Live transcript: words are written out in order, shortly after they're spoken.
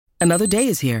Another day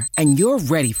is here, and you're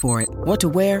ready for it. What to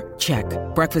wear? Check.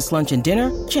 Breakfast, lunch, and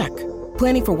dinner? Check.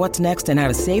 Planning for what's next and how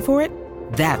to save for it?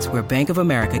 That's where Bank of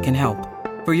America can help.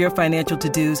 For your financial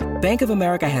to-dos, Bank of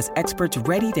America has experts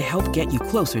ready to help get you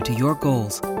closer to your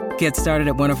goals. Get started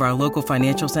at one of our local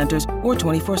financial centers or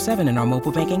 24/7 in our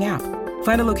mobile banking app.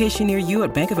 Find a location near you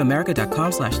at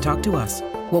bankofamerica.com/talktous.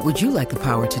 What would you like the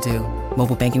power to do?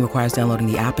 Mobile banking requires downloading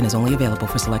the app and is only available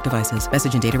for select devices.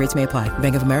 Message and data rates may apply.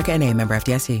 Bank of America N.A., member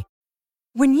FDIC.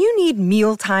 When you need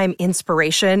mealtime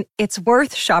inspiration, it's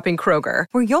worth shopping Kroger,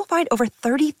 where you'll find over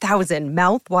 30,000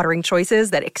 mouth-watering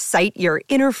choices that excite your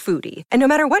inner foodie. And no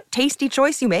matter what tasty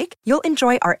choice you make, you'll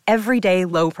enjoy our everyday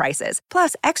low prices,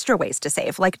 plus extra ways to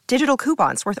save, like digital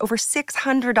coupons worth over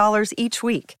 $600 each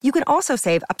week. You can also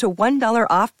save up to $1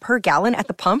 off per gallon at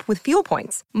the pump with fuel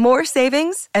points. More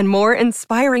savings and more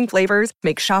inspiring flavors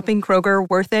make shopping Kroger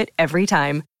worth it every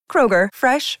time. Kroger,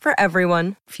 fresh for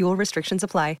everyone. Fuel restrictions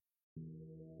apply.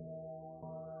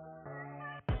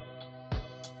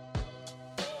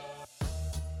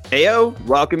 Heyo,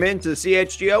 welcome into the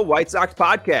CHGO White Sox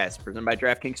podcast presented by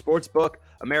DraftKings Sportsbook,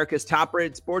 America's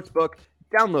top-rated sportsbook.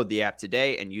 Download the app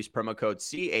today and use promo code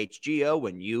CHGO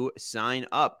when you sign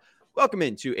up. Welcome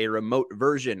into a remote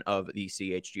version of the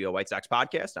CHGO White Sox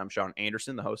podcast. I'm Sean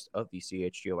Anderson, the host of the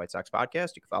CHGO White Sox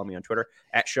podcast. You can follow me on Twitter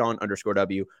at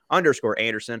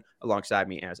Sean_W_Anderson. Alongside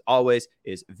me, as always,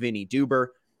 is Vinny Duber.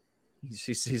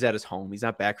 He's at his home. He's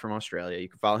not back from Australia. You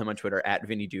can follow him on Twitter at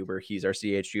Vinny Duber. He's our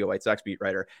CHGO White Sox beat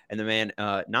writer. And the man,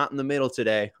 not in the middle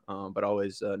today, but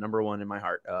always number one in my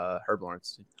heart, Herb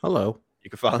Lawrence. Hello. You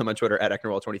can follow him on Twitter at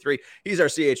Ecknerwall23. He's our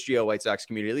CHGO White Sox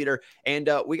community leader. And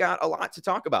we got a lot to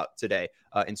talk about today.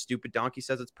 And Stupid Donkey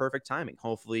says it's perfect timing.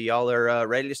 Hopefully y'all are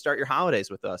ready to start your holidays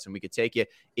with us. And we could take you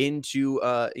into,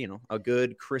 a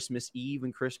good Christmas Eve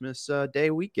and Christmas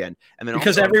Day weekend. And then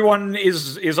because everyone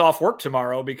is off work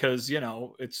tomorrow because,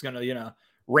 it's going to,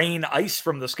 rain ice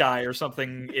from the sky or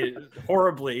something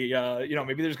horribly.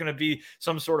 Maybe there's going to be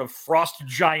some sort of frost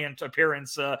giant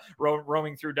appearance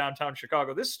roaming through downtown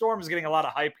Chicago. This storm is getting a lot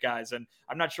of hype, guys, and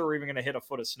I'm not sure we're even going to hit a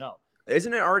foot of snow.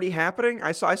 Isn't it already happening?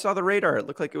 I saw the radar. It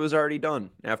looked like it was already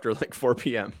done after like 4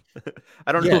 p.m.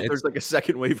 I don't know if there's like a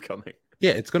second wave coming.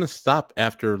 Yeah, it's going to stop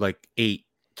after like 8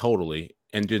 totally,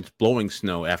 and it's blowing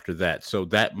snow after that. So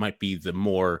that might be the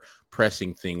more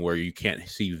pressing thing where you can't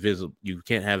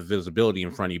have visibility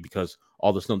in front of you because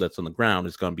all the snow that's on the ground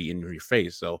is going to be in your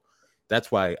face. So that's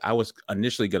why I was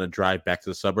initially going to drive back to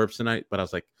the suburbs tonight, but I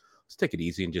was like, let's take it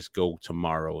easy and just go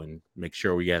tomorrow and make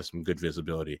sure we have some good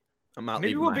visibility.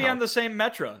 Maybe we'll be on the same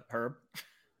Metro, Herb.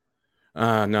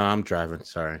 No, I'm driving.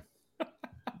 Sorry.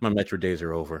 My Metro days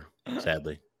are over,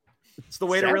 sadly. It's the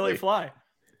way to really fly.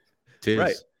 It is.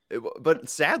 Right. But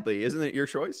sadly, isn't it your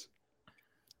choice?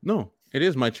 No, it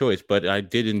is my choice, but I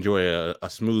did enjoy a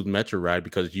smooth Metro ride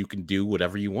because you can do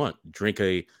whatever you want. Drink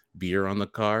a beer on the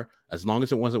car. As long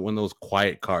as it wasn't one of those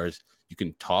quiet cars, you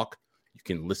can talk, you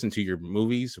can listen to your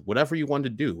movies, whatever you want to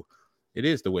do. It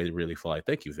is the way to really fly.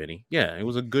 Thank you, Vinny. Yeah, it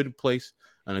was a good place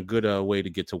and a good way to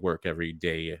get to work every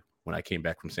day when I came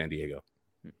back from San Diego.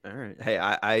 All right. Hey,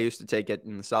 I used to take it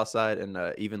in the South Side and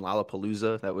even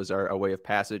Lollapalooza. That was our way of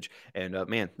passage. And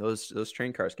man, those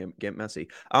train cars can get messy.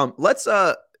 Let's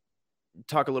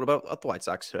talk a little bit about the White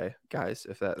Sox today, guys,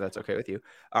 if that's okay with you.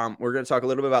 We're going to talk a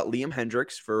little bit about Liam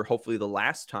Hendriks for hopefully the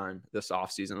last time this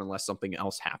offseason, unless something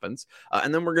else happens.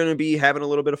 And then we're going to be having a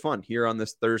little bit of fun here on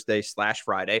this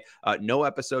Thursday/Friday. No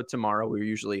episode tomorrow. We're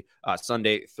usually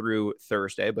Sunday through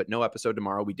Thursday, but no episode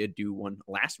tomorrow. We did do one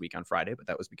last week on Friday, but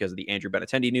that was because of the Andrew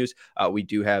Benintendi news. We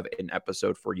do have an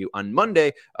episode for you on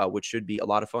Monday, which should be a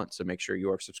lot of fun. So make sure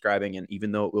you are subscribing. And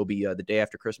even though it will be the day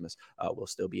after Christmas, we'll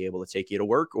still be able to take you to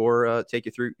work or take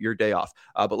you through your day off.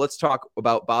 But let's talk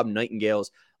about Bob Nightingale's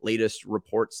latest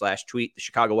report/tweet. The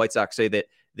Chicago White Sox say that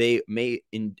they may,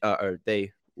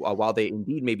 while they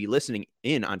indeed may be listening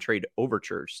in on trade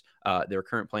overtures, their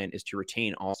current plan is to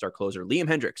retain all-star closer Liam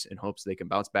Hendriks in hopes they can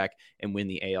bounce back and win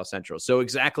the AL Central. So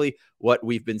exactly what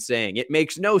we've been saying. It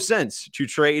makes no sense to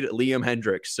trade Liam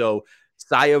Hendriks. So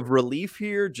sigh of relief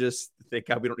here. Just think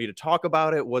we don't need to talk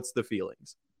about it. What's the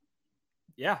feelings?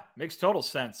 Yeah, makes total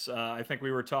sense. I think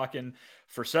we were talking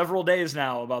for several days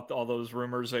now about all those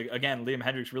rumors. Again, Liam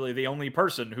Hendriks really the only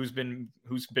person who's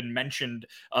been mentioned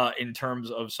in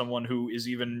terms of someone who is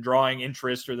even drawing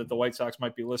interest or that the White Sox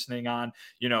might be listening on.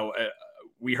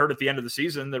 We heard at the end of the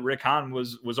season that Rick Hahn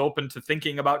was open to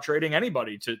thinking about trading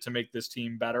anybody to make this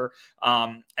team better.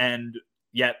 And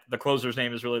Yet the closer's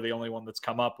name is really the only one that's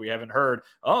come up. We haven't heard,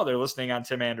 oh, they're listening on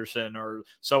Tim Anderson or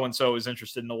so-and-so is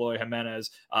interested in Eloy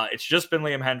Jimenez. It's just been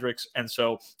Liam Hendriks. And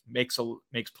so makes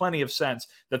plenty of sense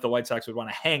that the White Sox would want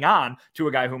to hang on to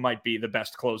a guy who might be the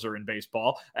best closer in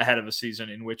baseball ahead of a season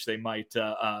in which they might,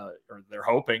 or they're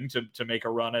hoping to make a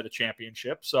run at a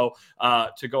championship. So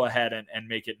to go ahead and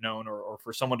make it known, or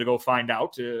for someone to go find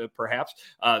out perhaps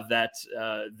that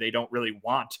they don't really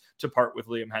want to part with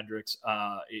Liam Hendriks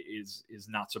is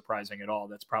not surprising at all.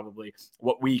 That's probably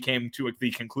what we came to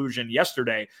the conclusion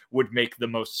yesterday would make the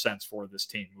most sense for this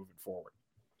team moving forward.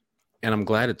 And I'm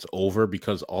glad it's over,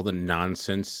 because all the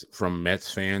nonsense from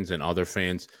Mets fans and other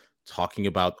fans talking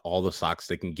about all the Sox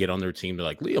they can get on their team, they're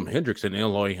like Liam Hendriks and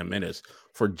Eloy Jimenez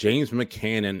for James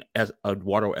McCann and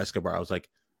Eduardo Escobar. I was like,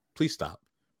 please stop.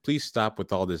 Please stop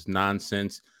with all this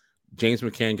nonsense. James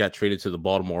McCann got traded to the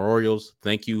Baltimore Orioles.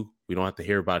 Thank you. We don't have to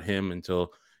hear about him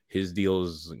until his deal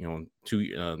is,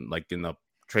 like in the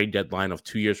trade deadline of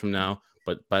 2 years from now.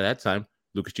 But by that time,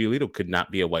 Lucas Giolito could not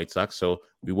be a White Sox, so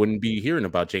we wouldn't be hearing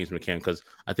about James McCann, because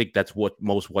I think that's what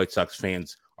most White Sox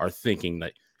fans are thinking,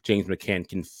 that James McCann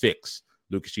can fix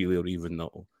Lucas Giolito, even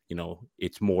though,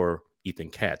 it's more Ethan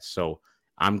Katz. So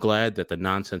I'm glad that the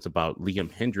nonsense about Liam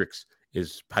Hendriks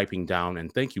is piping down, and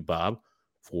thank you, Bob,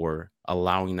 for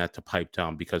allowing that to pipe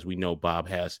down, because we know Bob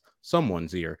has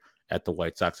someone's ear at the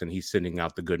White Sox, and he's sending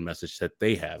out the good message that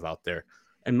they have out there.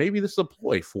 And maybe this is a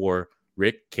ploy for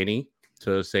Rick, Kenny,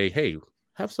 to say, hey,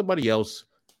 have somebody else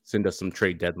send us some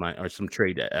trade deadline or some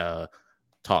trade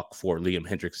talk for Liam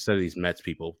Hendriks instead of these Mets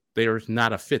people. There's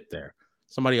not a fit there.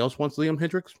 Somebody else wants Liam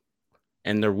Hendriks,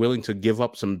 and they're willing to give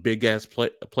up some big-ass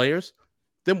players,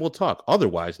 then we'll talk.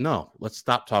 Otherwise, no. Let's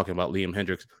stop talking about Liam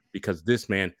Hendriks, because this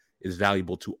man is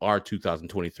valuable to our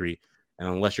 2023. And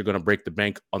unless you're going to break the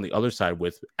bank on the other side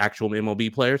with actual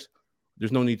MLB players,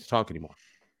 there's no need to talk anymore.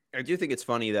 I do think it's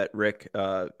funny that Rick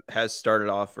has started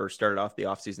off the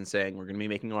offseason saying we're going to be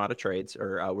making a lot of trades,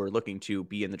 or we're looking to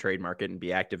be in the trade market and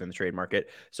be active in the trade market.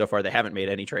 So far, they haven't made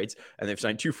any trades, and they've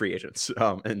signed 2 free agents.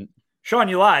 And Sean,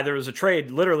 you lie. There was a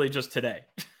trade literally just today.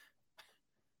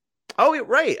 Oh,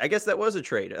 right. I guess that was a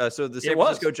trade. So the San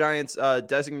Francisco Giants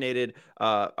designated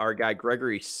our guy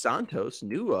Gregory Santos,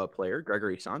 new player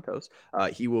Gregory Santos.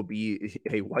 He will be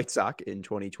a White Sox in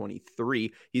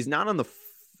 2023. He's not on the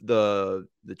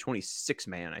 26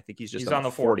 man. I think he's on the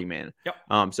 40 man.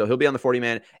 Yep. So he'll be on the 40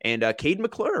 man. And Cade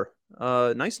McClure.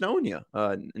 Nice knowing you.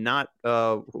 Not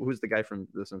who's the guy from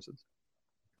The Simpsons?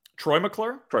 Troy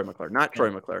McClure, not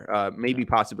Troy McClure. Maybe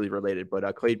possibly related, but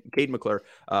Cade McClure,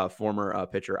 former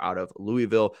pitcher out of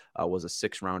Louisville, was a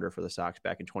 6th rounder for the Sox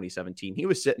back in 2017. He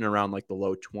was sitting around like the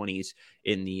low 20s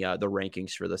in the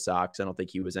rankings for the Sox. I don't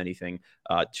think he was anything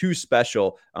too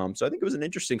special. So I think it was an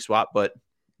interesting swap, but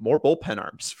more bullpen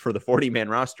arms for the 40-man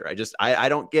roster. I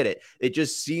don't get it. It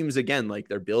just seems, again, like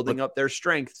they're building up their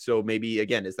strength. So maybe,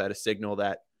 again, is that a signal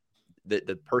that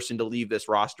the person to leave this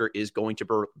roster is going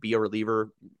to be a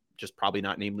reliever, just probably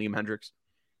not named Liam Hendriks?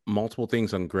 Multiple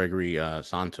things on Gregory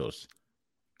Santos.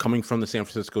 Coming from the San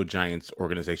Francisco Giants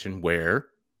organization where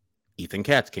Ethan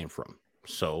Katz came from.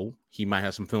 So he might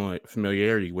have some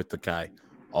familiarity with the guy.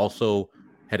 Also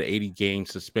had an 80-game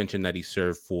suspension that he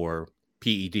served for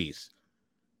PEDs.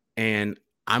 And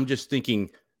I'm just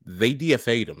thinking they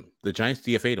DFA'd him. The Giants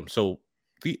DFA'd him. So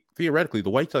theoretically,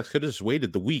 the White Sox could have just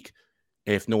waited the week,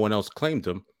 if no one else claimed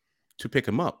him, to pick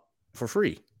him up for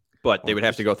free. But they would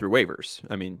have to go through waivers.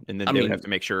 I mean, and then they would have to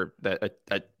make sure that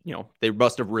they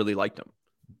must have really liked him.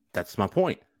 That's my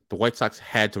point. The White Sox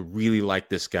had to really like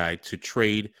this guy to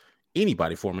trade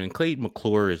anybody for him. And Cade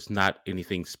McClure is not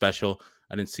anything special.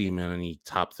 I didn't see him on any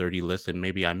top 30 list, and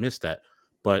maybe I missed that.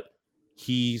 But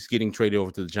he's getting traded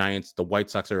over to the Giants. The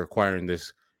White Sox are acquiring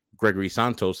this Gregory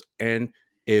Santos. And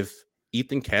if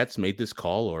Ethan Katz made this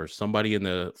call, or somebody in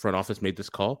the front office made this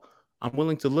call, I'm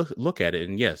willing to look at it.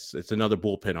 And yes, it's another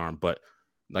bullpen arm. But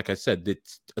like I said,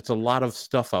 it's a lot of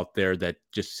stuff out there that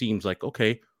just seems like,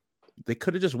 okay, they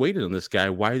could have just waited on this guy.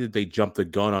 Why did they jump the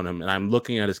gun on him? And I'm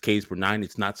looking at his case for 9.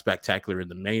 It's not spectacular in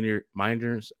the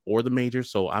minors or the majors.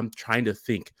 So I'm trying to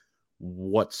think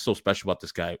what's so special about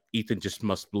this guy. Ethan just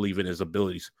must believe in his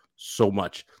abilities so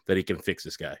much that he can fix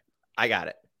this guy. I got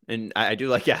it. And I do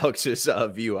like Alex's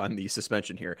view on the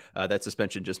suspension here. That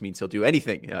suspension just means he'll do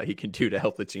anything he can do to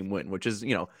help the team win, which is,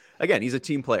 again, he's a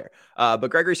team player. But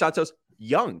Gregory Santos,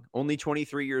 young, only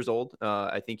 23 years old.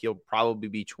 I think he'll probably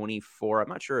be 24. I'm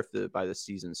not sure if by the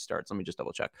season starts. Let me just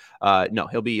double check. No,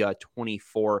 he'll be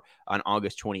 24 on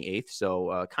August 28th.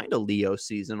 So kind of Leo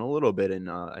season, a little bit in,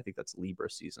 I think that's Libra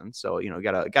season. So,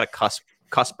 got a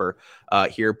cusper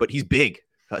here, but he's big.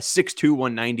 6'2",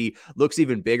 190, looks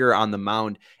even bigger on the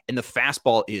mound, and the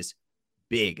fastball is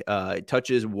big. It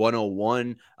touches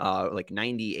 101, like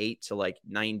 98 to like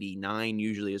 99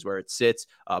 usually is where it sits,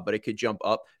 but it could jump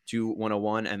up to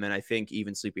 101. And then I think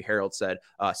even Sleepy Harold said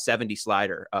 70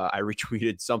 slider. I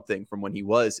retweeted something from when he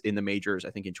was in the majors,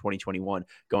 I think in 2021,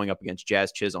 going up against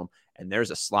Jazz Chisholm. And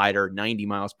there's a slider 90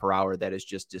 miles per hour that is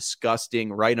just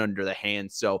disgusting right under the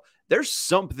hand. So there's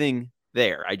something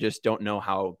there. I just don't know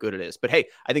how good it is. But hey,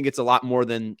 I think it's a lot more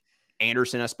than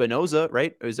Anderson Espinoza,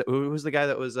 right? Who was the guy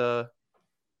that was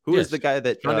Who is the guy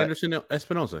that Sean Anderson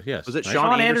Espinoza? Yes. Was it right?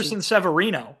 Sean Anderson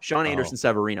Severino? Sean Anderson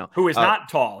Severino. Who is not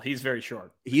tall. He's very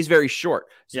short. He's very short.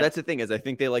 So that's the thing, is I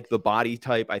think they like the body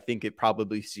type. I think it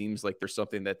probably seems like there's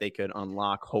something that they could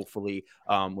unlock, hopefully,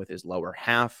 with his lower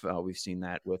half. We've seen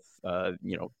that with,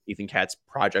 Ethan Katz's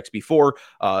projects before,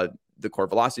 the core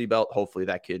velocity belt. Hopefully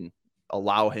that can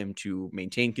allow him to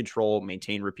maintain control,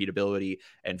 maintain repeatability,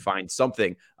 and find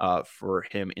something for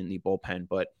him in the bullpen.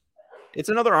 But it's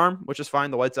another arm, which is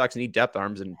fine. The White Sox need depth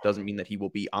arms, and doesn't mean that he will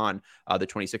be on the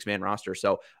 26-man roster.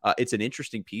 So it's an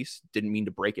interesting piece. Didn't mean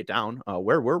to break it down.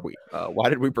 Where were we? Why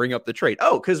did we bring up the trade?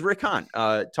 Oh, because Rick Hahn,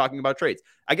 talking about trades.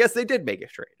 I guess they did make a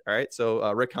trade. All right. So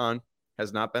Rick Hahn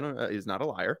has not been is not a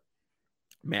liar,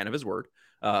 man of his word.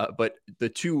 But the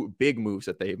two big moves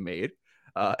that they've made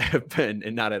have been,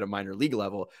 and not at a minor league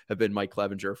level, have been Mike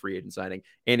Clevenger, a free agent signing,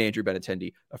 and Andrew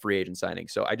Benintendi, a free agent signing.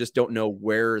 So I just don't know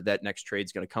where that next trade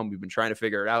is going to come. We've been trying to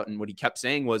figure it out. And what he kept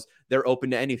saying was they're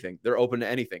open to anything. They're open to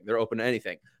anything. They're open to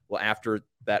anything. Well, after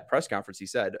that press conference, he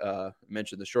said,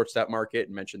 mentioned the shortstop market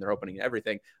and mentioned they're opening to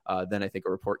everything. Then I think a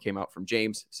report came out from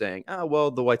James saying,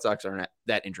 the White Sox aren't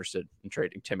that interested in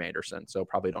trading Tim Anderson, so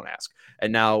probably don't ask.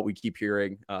 And now we keep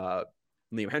hearing,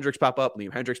 Liam Hendricks pop up,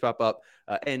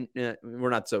 and we're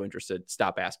not so interested.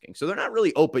 Stop asking. So they're not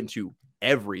really open to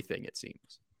everything, it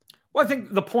seems. Well, I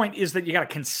think the point is that you got to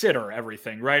consider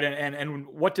everything, right? And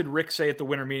what did Rick say at the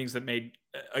winter meetings that made,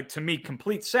 to me,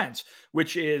 complete sense,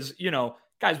 which is,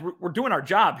 guys, we're doing our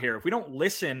job here. If we don't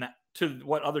listen to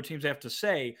what other teams have to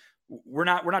say, we're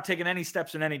not taking any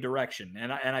steps in any direction.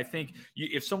 And I think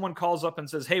if someone calls up and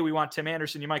says, hey, we want Tim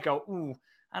Anderson, you might go, ooh,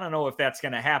 I don't know if that's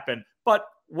going to happen. But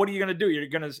what are you going to do? You're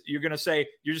going to say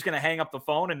you're just going to hang up the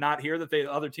phone and not hear that the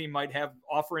other team might have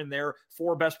offering their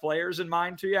 4 best players in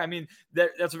mind to you. I mean,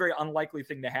 that's a very unlikely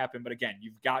thing to happen. But again,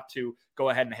 you've got to go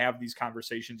ahead and have these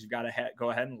conversations. You've got to go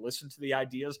ahead and listen to the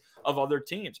ideas of other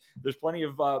teams. There's plenty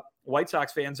of White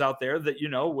Sox fans out there that,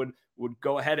 would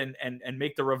go ahead and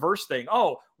make the reverse thing.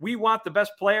 Oh, we want the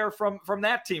best player from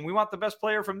that team. We want the best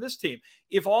player from this team.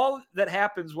 If all that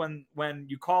happens when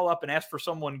you call up and ask for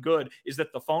someone good is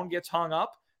that the phone gets hung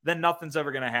up, then nothing's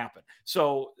ever going to happen.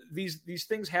 So these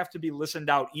things have to be listened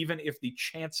out, even if the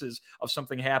chances of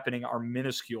something happening are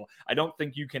minuscule. I don't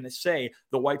think you can say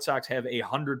the White Sox have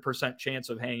 100% chance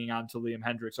of hanging on to Liam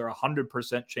Hendricks or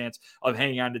 100% chance of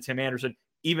hanging on to Tim Anderson.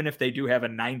 Even if they do have a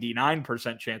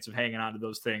 99% chance of hanging on to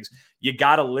those things, you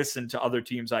got to listen to other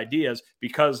teams' ideas,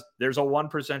 because there's a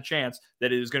 1% chance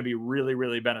that it is going to be really,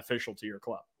 really beneficial to your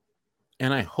club.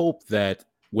 And I hope that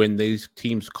when these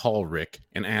teams call Rick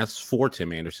and ask for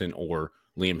Tim Anderson or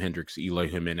Liam Hendricks, Eloy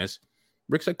Jimenez,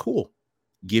 Rick said, cool,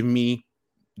 give me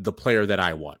the player that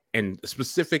I want and a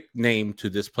specific name to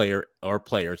this player or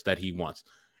players that he wants.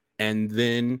 And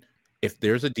then if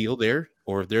there's a deal there,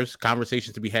 or if there's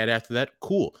conversations to be had after that,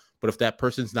 cool. But if that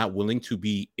person's not willing to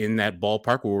be in that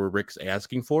ballpark where Rick's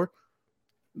asking for,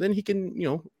 then he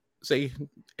can, say,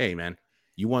 hey, man,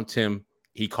 you want Tim,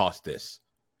 he cost this.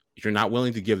 If you're not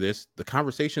willing to give this, the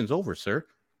conversation's over, sir.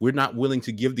 We're not willing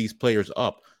to give these players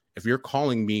up. If you're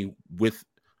calling me with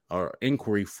our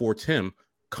inquiry for Tim,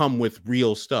 come with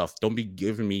real stuff. Don't be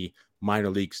giving me minor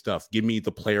league stuff. Give me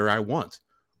the player I want.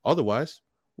 Otherwise,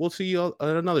 we'll see you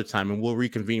at another time and we'll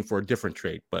reconvene for a different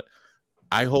trade. But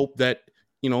I hope that,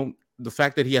 the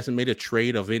fact that he hasn't made a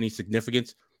trade of any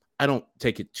significance, I don't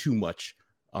take it too much.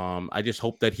 I just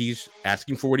hope that he's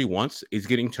asking for what he wants, is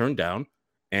getting turned down.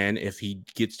 And if he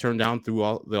gets turned down through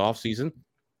all the offseason,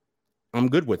 I'm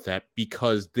good with that,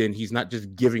 because then he's not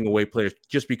just giving away players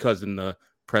just because in the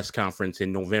press conference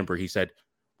in November, he said,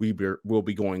 we'll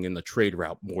be going in the trade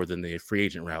route more than the free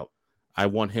agent route. I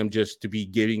want him just to be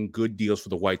giving good deals for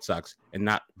the White Sox and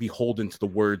not beholden to the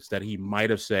words that he might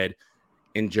have said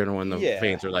in general. And the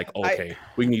fans are like, okay,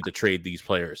 we need to trade these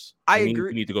players. I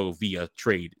agree. We need to go via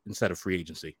trade instead of free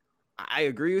agency. I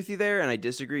agree with you there, and I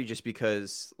disagree just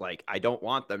because, I don't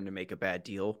want them to make a bad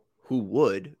deal. Who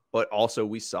would? But also,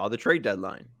 we saw the trade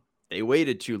deadline. They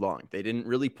waited too long. They didn't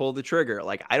really pull the trigger.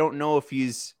 I don't know if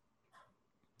he's...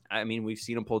 I mean, we've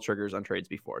seen him pull triggers on trades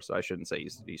before, so I shouldn't say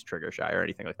he's trigger shy or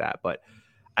anything like that. But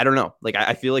I don't know. Like,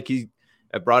 I feel like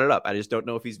I brought it up. I just don't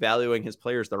know if he's valuing his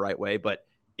players the right way, but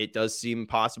it does seem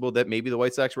possible that maybe the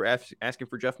White Sox were asking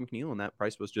for Jeff McNeil and that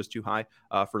price was just too high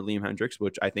for Liam Hendriks,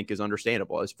 which I think is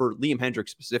understandable. As for Liam Hendriks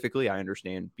specifically, I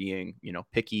understand being,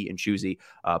 picky and choosy,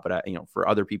 but for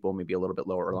other people, maybe a little bit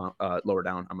lower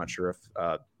down. I'm not sure if,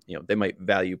 they might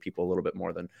value people a little bit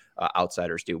more than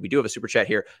outsiders do. We do have a super chat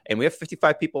here, and we have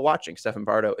 55 people watching. Stefan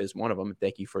Bardo is one of them.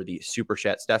 Thank you for the super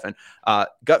chat, Stefan.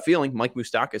 Gut feeling, Mike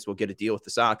Moustakas will get a deal with the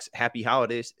Sox. Happy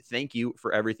holidays. Thank you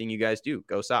for everything you guys do.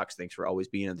 Go Sox. Thanks for always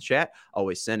being in the chat,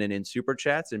 always sending in super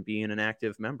chats, and being an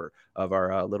active member of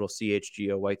our little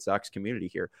CHGO White Sox community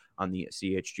here on the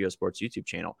CHGO Sports YouTube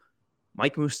channel.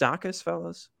 Mike Moustakas,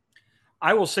 fellas?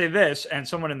 I will say this, and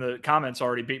someone in the comments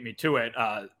already beat me to it.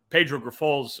 Pedro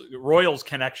Grifol's Royals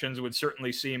connections would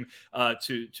certainly seem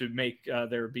to make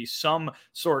there be some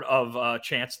sort of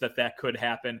chance that could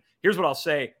happen. Here's what I'll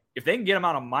say. If they can get him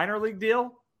on a minor league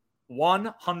deal,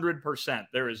 100%.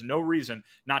 There is no reason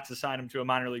not to sign him to a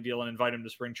minor league deal and invite him to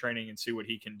spring training and see what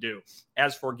he can do.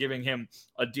 As for giving him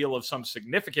a deal of some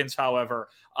significance, however,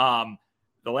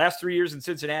 the last 3 years in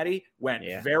Cincinnati went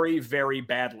very, very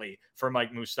badly for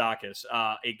Mike Moustakas,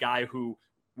 a guy who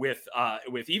with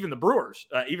even the Brewers,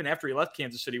 even after he left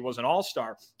Kansas City, was an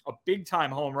all-star, a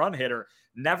big-time home run hitter,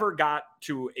 never got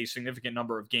to a significant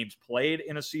number of games played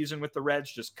in a season with the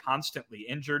Reds, just constantly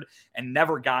injured, and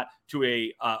never got to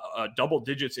a double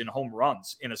digits in home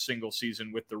runs in a single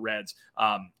season with the Reds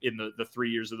in the 3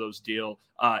 years of those deal.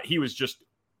 He was just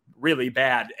really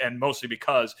bad, and mostly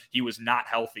because he was not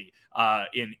healthy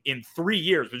in 3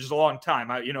 years, which is a long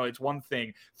time. It's one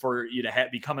thing for you to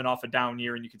be coming off a down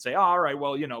year and you can say, all right,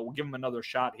 well, we'll give him another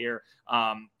shot here.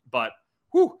 But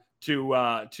to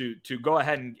go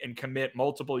ahead and commit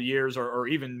multiple years or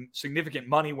even significant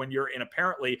money when you're in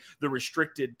apparently the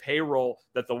restricted payroll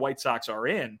that the White Sox are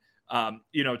in,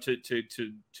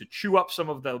 to chew up some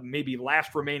of the maybe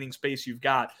last remaining space you've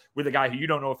got with a guy who you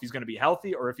don't know if he's going to be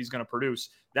healthy or if he's going to produce,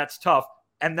 that's tough.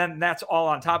 And then that's all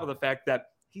on top of the fact that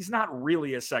he's not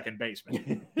really a second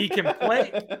baseman. He can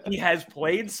play. He has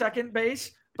played second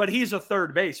base, but he's a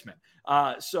third baseman.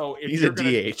 So if he's a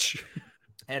DH.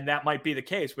 And that might be the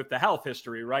case with the health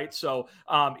history, right? So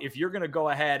if you're going to go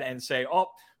ahead and say,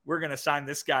 we're going to sign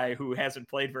this guy who hasn't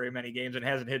played very many games and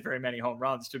hasn't hit very many home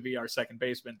runs to be our second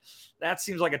baseman, that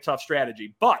seems like a tough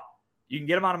strategy. But you can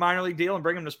get him on a minor league deal and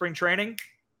bring him to spring training.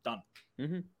 Done.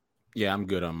 Mm-hmm. Yeah, I'm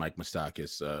good on Mike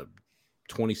Moustakas.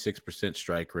 26%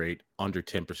 strike rate, under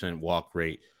 10% walk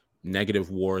rate, negative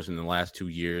WARs in the last 2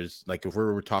 years. Like if we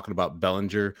were talking about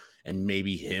Bellinger and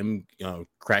maybe him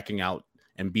cracking out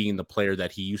and being the player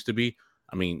that he used to be,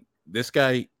 I mean, this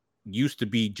guy used to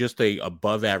be just a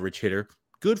above average hitter,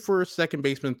 good for a second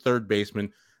baseman, third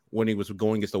baseman when he was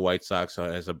going against the White Sox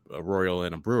as a Royal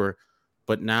and a Brewer,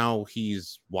 but now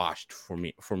he's washed for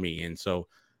me. And so,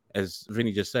 as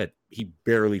Vinny just said, he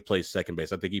barely plays second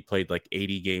base. I think he played like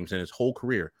 80 games in his whole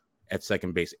career at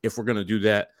second base. If we're going to do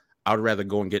that, I would rather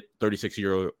go and get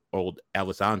 36-year-old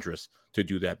Elvis Andrus to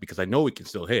do that because I know he can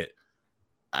still hit.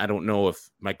 I don't know if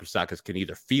Mike Moustakas can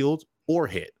either field or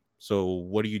hit. So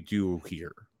what do you do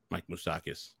here, Mike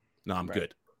Moustakas? No, I'm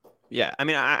good. Yeah, I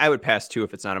mean, I would pass too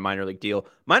if it's not a minor league deal.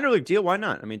 Minor league deal, why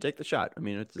not? I mean, take the shot. I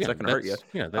mean, it's not going to hurt you.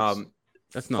 Yeah,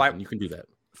 that's nothing. You can do that.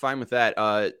 Fine with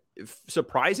that.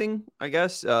 Surprising, I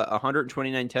guess.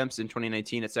 129 attempts in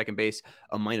 2019 at second base,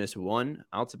 a -1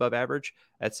 outs above average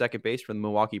at second base for the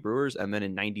Milwaukee Brewers, and then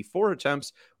in 94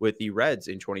 attempts with the Reds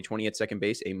in 2020 at second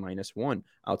base, a -1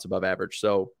 outs above average.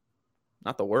 So,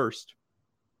 not the worst.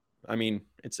 I mean,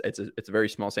 it's a very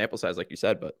small sample size, like you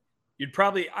said, but. You'd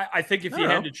probably, I think if you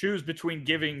had to choose between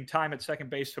giving time at second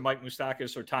base to Mike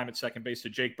Moustakas or time at second base to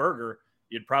Jake Berger,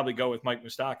 you'd probably go with Mike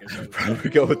Moustakas. I would probably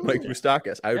go with Mike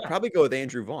Moustakas. I would probably go with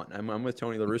Andrew Vaughn. I'm with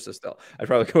Tony La Russa still. I'd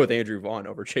probably go with Andrew Vaughn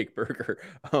over Jake Berger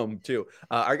too.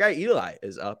 Our guy Eli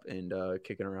is up and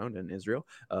kicking around in Israel,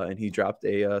 and he dropped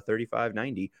a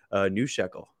 35.90 new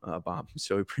shekel bomb.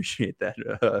 So we appreciate that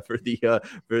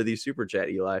for the super chat,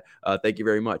 Eli. Thank you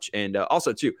very much. And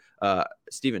also too,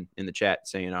 Steven in the chat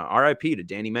saying RIP to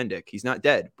Danny Mendick. He's not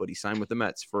dead, but he signed with the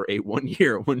Mets for a 1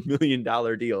 year, $1 million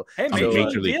deal. Hey,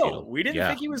 major league deal. We didn't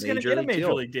think he was going to get a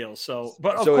major league deal. So,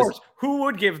 but of course, who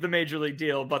would give the major league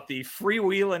deal but the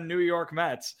freewheeling New York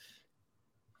Mets?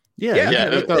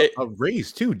 Yeah. A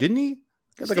raise too, didn't he?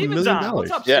 Got like $1 million.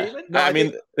 What's up, Steven? No, I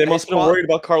mean, they must have been worried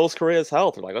about Carlos Correa's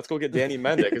health. They're like, let's go get Danny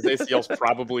Mendick because ACL's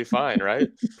probably fine, right?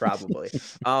 Probably.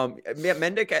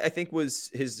 Mendick, I think, was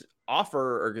his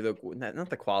offer, or not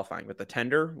the qualifying, but the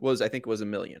tender was $1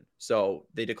 million. So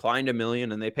they declined $1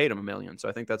 million and they paid him $1 million. So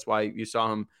I think that's why you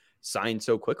saw him signed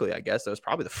so quickly. I guess that was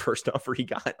probably the first offer he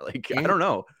got. Like, I don't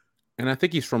know. And I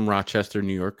think he's from Rochester,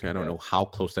 New York. I don't know how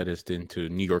close that is into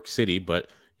New York City, but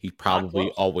he probably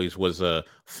always was a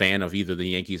fan of either the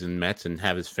Yankees and Mets, and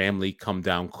have his family come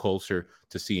down closer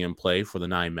to see him play for the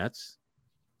 9 Mets.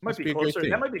 Might be closer.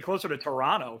 That might be closer to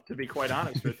Toronto, to be quite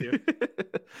honest with you.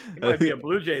 He might be a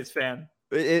Blue Jays fan.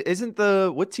 Isn't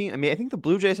what team? I mean, I think the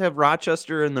Blue Jays have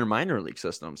Rochester in their minor league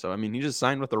system. So, I mean, he just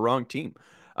signed with the wrong team.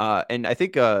 And I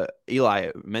think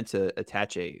Eli meant to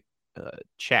attach a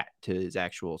chat to his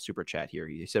actual super chat here.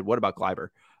 He said, "What about Gleyber?"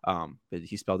 But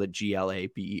he spelled it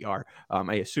Glaber.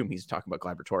 I assume he's talking about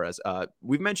Gleyber Torres.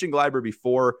 We've mentioned Gleyber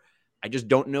before. I just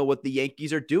don't know what the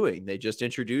Yankees are doing. They just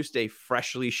introduced a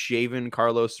freshly shaven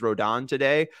Carlos Rodon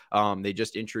today. They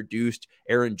just introduced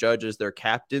Aaron Judge as their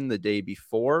captain the day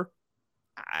before.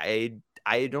 I'm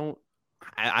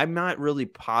not really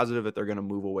positive that they're going to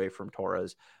move away from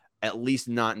Torres, at least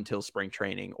not until spring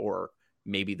training or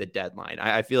maybe the deadline.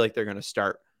 I feel like they're going to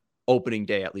start opening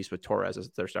day, at least with Torres as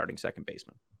their starting second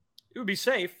baseman. It would be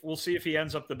safe. We'll see if he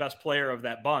ends up the best player of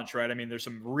that bunch, right? I mean, there's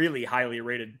some really highly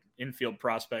rated infield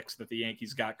prospects that the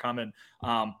Yankees got coming.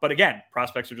 But again,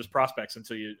 prospects are just prospects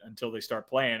until they start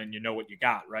playing and you know what you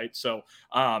got, right? So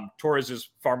Torres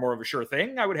is far more of a sure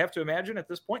thing, I would have to imagine at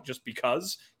this point, just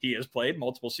because he has played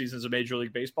multiple seasons of Major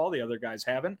League Baseball. The other guys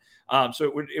haven't.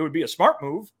 So it would be a smart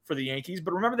move for the Yankees.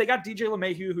 But remember, they got DJ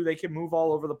LeMahieu, who they can move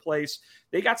all over the place.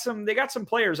 They got some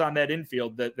players on that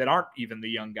infield that aren't even the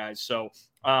young guys. So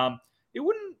it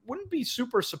wouldn't be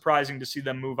super surprising to see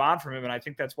them move on from him. And I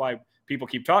think that's why people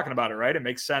keep talking about it, right? It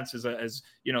makes sense as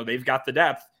you know, they've got the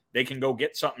depth. They can go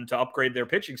get something to upgrade their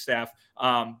pitching staff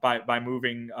by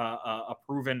moving a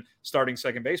proven starting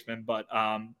second baseman. But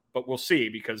we'll see,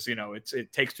 because, you know,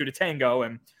 it takes two to tango,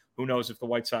 and who knows if the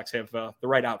White Sox have the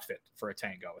right outfit for a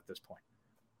tango at this point.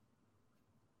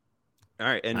 All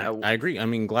right. And I agree. I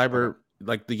mean, Gleyber,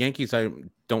 like the Yankees, I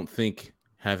don't think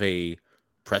have a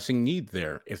pressing need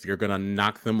there. If you're going to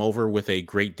knock them over with a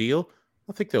great deal,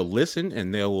 I think they'll listen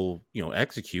and they'll,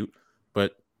 execute.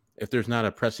 But if there's not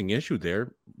a pressing issue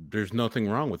there, there's nothing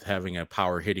wrong with having a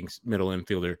power hitting middle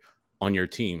infielder on your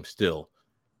team still,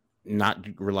 not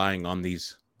relying on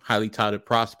these highly touted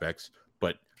prospects,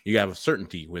 but you have a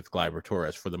certainty with Gleyber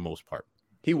Torres for the most part.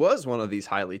 He was one of these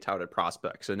highly touted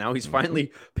prospects, and now he's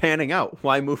finally panning out.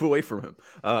 Why move away from him?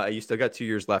 You still got 2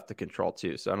 years left to control,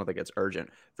 too, so I don't think it's urgent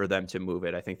for them to move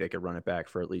it. I think they could run it back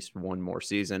for at least one more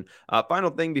season.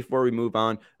 Final thing before we move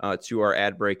on to our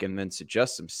ad break and then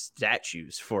suggest some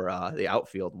statues for the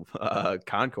outfield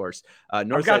concourse.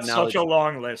 I've got such a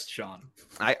long list, Sean.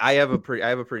 I have a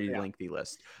pretty lengthy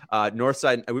list.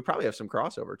 Northside, we probably have some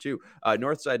crossover, too.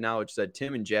 Northside Knowledge said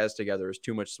Tim and Jazz together is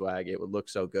too much swag. It would look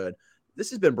so good. This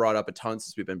has been brought up a ton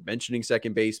since we've been mentioning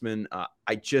second baseman.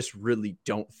 I just really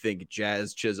don't think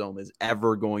Jazz Chisholm is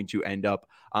ever going to end up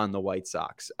on the White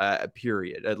Sox,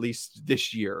 period, at least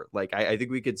this year. Like, I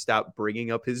think we could stop bringing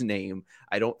up his name.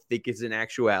 I don't think it's an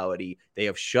actuality. They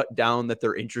have shut down that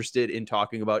they're interested in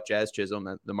talking about Jazz Chisholm,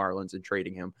 the Marlins, and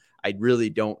trading him. I really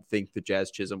don't think that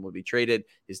Jazz Chisholm will be traded.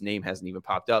 His name hasn't even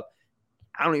popped up.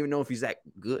 I don't even know if he's that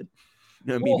good.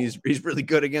 I mean, he's really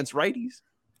good against righties.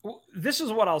 Well, this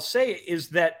is what I'll say is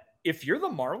that if you're the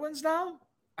Marlins now,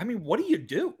 I mean, what do you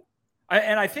do?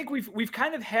 And I think we've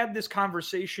kind of had this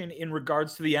conversation in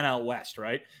regards to the NL West,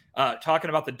 right?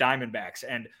 Talking about the Diamondbacks,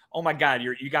 and oh my God,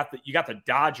 you got the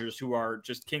Dodgers, who are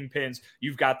just kingpins.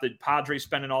 You've got the Padres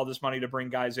spending all this money to bring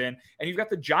guys in, and you've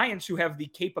got the Giants, who have the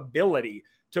capability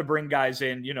to bring guys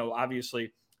in. You know,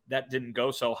 obviously that didn't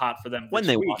go so hot for them when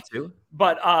they want to.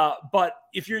 But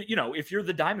if you're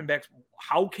the Diamondbacks,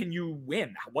 how can you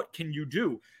win? What can you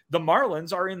do? The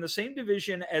Marlins are in the same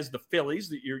division as the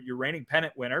Phillies, your reigning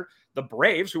pennant winner, the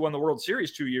Braves, who won the World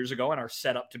Series 2 years ago and are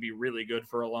set up to be really good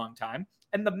for a long time,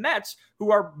 and the Mets,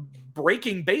 who are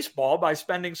breaking baseball by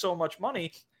spending so much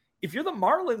money. If you're the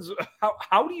Marlins,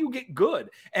 how do you get good?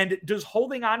 And does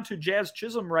holding on to Jazz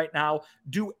Chisholm right now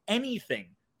do anything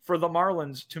for the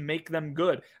Marlins to make them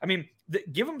good? I mean,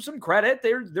 give them some credit.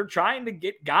 They're trying to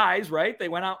get guys, right? They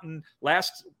went out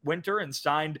last winter and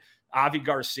signed Avi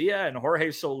Garcia and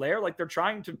Jorge Soler. Like, they're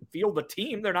trying to field the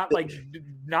team. They're not like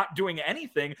not doing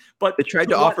anything. But they tried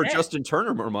to offer Justin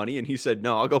Turner more money, and he said,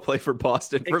 "No, I'll go play for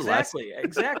Boston for less."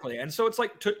 Exactly. And so it's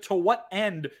like, to what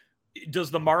end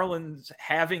does the Marlins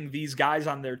having these guys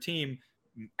on their team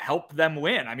help them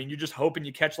win? I mean, you're just hoping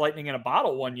you catch lightning in a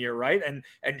bottle one year, right? And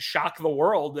shock the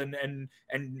world and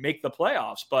make the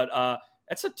playoffs. But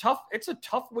it's a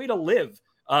tough way to live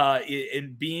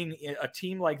in being a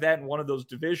team like that in one of those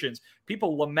divisions.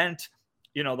 People lament,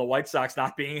 the White Sox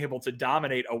not being able to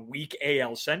dominate a weak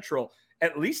AL Central.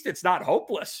 at least it's not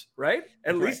hopeless, right?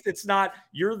 At least it's not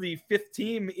you're the 5th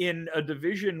team in a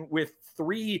division with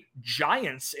 3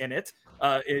 giants in it.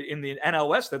 In the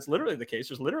NLS, that's literally the case.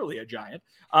 There's literally a giant.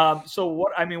 So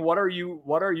what are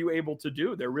you able to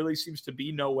do? There really seems to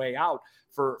be no way out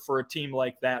for a team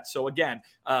like that. So again,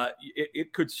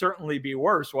 it could certainly be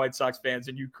worse, White Sox fans,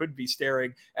 and you could be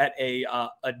staring at a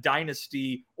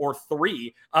dynasty or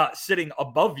 3 sitting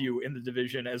above you in the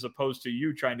division, as opposed to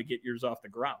you trying to get yours off the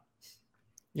ground.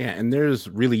 Yeah, and there's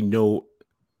really no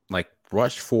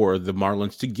rush for the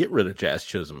Marlins to get rid of Jazz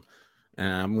Chisholm. And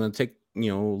I'm going to take a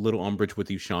little umbrage with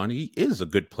you, Sean. He is a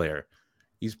good player.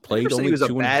 He's played only he was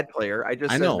a bad player.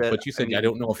 I know, but you said I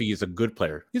don't know if he is a good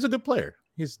player. He's a good player.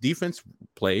 His defense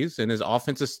plays and his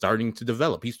offense is starting to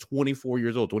develop. He's 24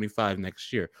 years old, 25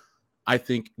 next year. I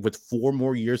think with 4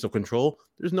 more years of control,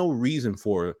 there's no reason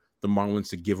for the Marlins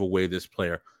to give away this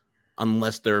player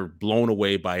unless they're blown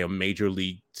away by a major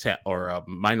league or a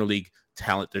minor league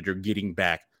talent that they're getting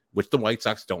back, which the White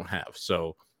Sox don't have.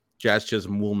 So Jazz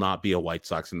Chisholm will not be a White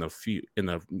Sox in the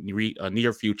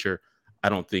near future. I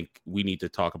don't think we need to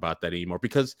talk about that anymore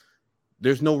because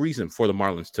there's no reason for the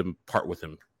Marlins to part with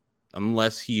him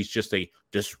unless he's just a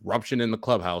disruption in the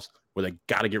clubhouse where they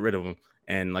got to get rid of him.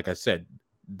 And like I said,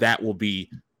 that will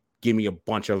be give me a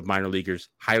bunch of minor leaguers,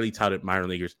 highly touted minor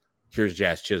leaguers. Here's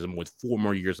Jazz Chisholm with 4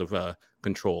 more years of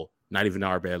control, not even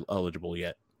RBI eligible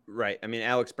yet. Right. I mean,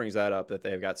 Alex brings that up that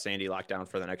they've got Sandy locked down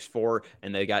for the next 4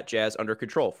 and they got Jazz under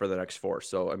control for the next 4.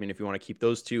 So, I mean, if you want to keep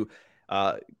those 2,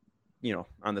 on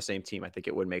the same team, I think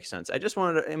it would make sense. I just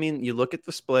wanted to, you look at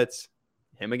the splits,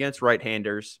 him against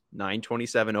right-handers,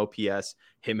 927 OPS,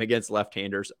 him against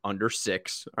left-handers, under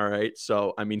 6. All right.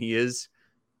 So, he is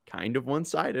kind of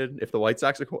one-sided. If the White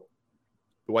Sox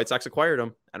acquired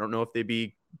him, I don't know if they'd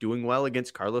be doing well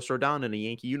against Carlos Rodon in a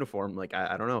Yankee uniform.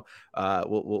 I don't know.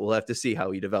 We'll have to see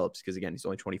how he develops because again, he's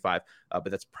only 25, but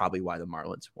that's probably why the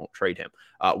Marlins won't trade him.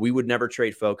 We would never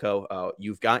trade Foco.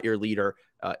 You've got your leader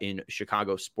in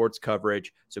Chicago sports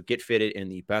coverage. So get fitted in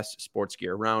the best sports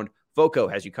gear around. Foco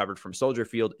has you covered from Soldier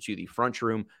Field to the front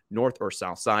room, north or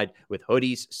south side, with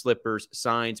hoodies, slippers,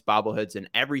 signs, bobbleheads, and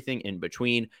everything in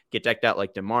between. Get decked out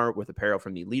like DeMar with apparel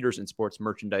from the leaders in sports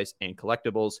merchandise and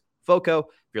collectibles. Foco,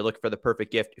 if you're looking for the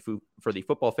perfect gift for the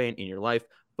football fan in your life,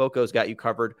 Foco's got you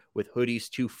covered with hoodies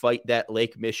to fight that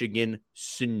Lake Michigan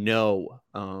snow.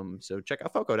 So check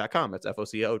out Foco.com. That's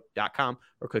FOCO.com,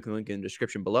 or click the link in the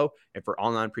description below. And for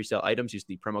online presale items, use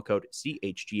the promo code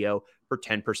CHGO for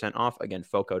 10% off. Again,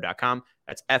 Foco.com.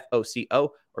 That's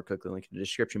FOCO, or click the link in the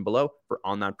description below. For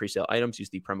online presale items, use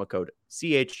the promo code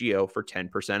CHGO for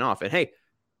 10% off. And hey,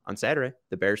 on Saturday,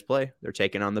 the Bears play. They're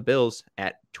taking on the Bills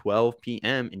at 12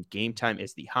 p.m. and Game Time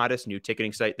is the hottest new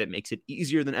ticketing site that makes it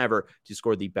easier than ever to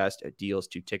score the best deals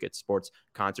to tickets, sports,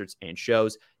 concerts, and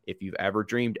shows. If you've ever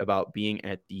dreamed about being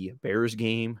at the Bears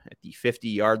game at the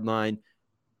 50-yard line,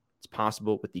 it's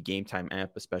possible with the Game Time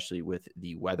app, especially with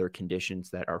the weather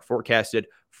conditions that are forecasted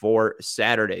for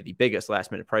Saturday. The biggest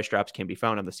last-minute price drops can be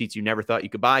found on the seats you never thought you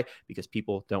could buy because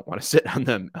people don't want to sit on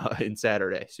them in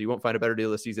Saturday. So you won't find a better deal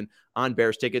this season on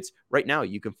Bears tickets. Right now,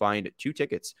 you can find 2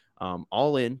 tickets,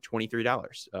 all in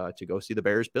 $23 to go see the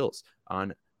Bears Bills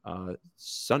on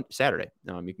Saturday.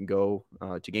 You can go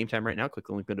to Game Time right now. Click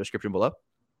the link in the description below.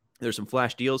 There's some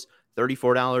flash deals,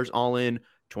 $34 all in,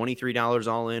 $23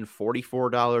 all in,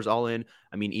 $44 all in.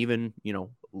 Even,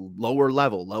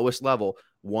 lowest level,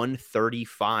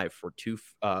 $135 for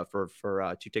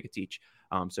 2 tickets each.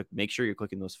 So make sure you're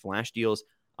clicking those flash deals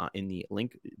in the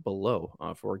link below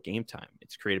for Game Time.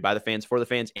 It's created by the fans for the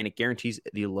fans, and it guarantees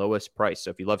the lowest price. So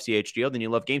if you love CHGO, then you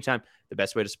love Game Time. The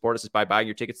best way to support us is by buying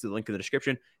your tickets to the link in the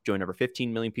description. Join over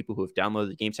 15 million people who have downloaded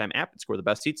the Game Time app and score the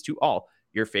best seats to all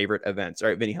your favorite events. All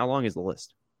right, Vinny, how long is the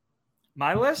list?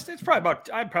 My list? It's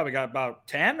probably I probably got about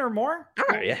 10 or more. All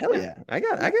right, yeah, hell yeah. I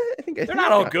think they're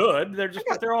not all good.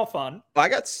 They're all fun. I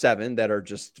got 7 that are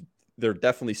they're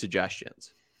definitely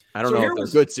suggestions. I don't know if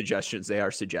they're good suggestions. They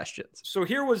are suggestions. So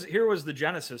here was the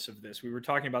genesis of this. We were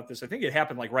talking about this. I think it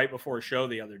happened right before a show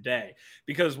the other day,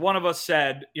 because one of us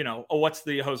said, what's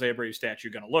the Jose Abreu statue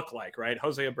going to look like, right?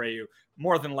 Jose Abreu,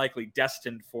 more than likely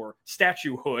destined for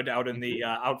statuehood out in the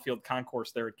outfield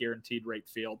concourse there at Guaranteed Rate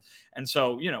Field. And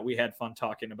so, we had fun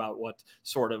talking about what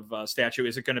sort of statue.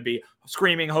 Is it going to be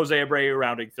screaming Jose Abreu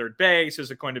rounding third base?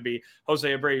 Is it going to be Jose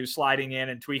Abreu sliding in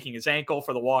and tweaking his ankle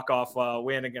for the walk-off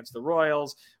win against the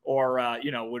Royals? Or,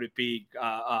 would it be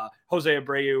Jose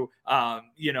Abreu,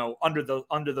 under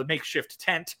the makeshift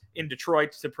tent in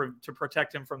Detroit to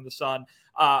protect him from the sun?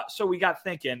 So we got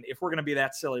thinking, if we're going to be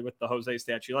that silly with the Jose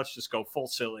statue, let's just go full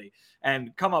silly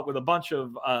and come up with a bunch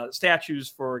of statues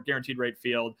for Guaranteed Rate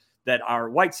Field that are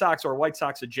White Sox or White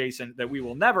Sox adjacent that we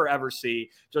will never, ever see.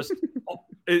 Just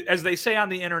as they say on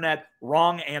the internet,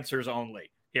 wrong answers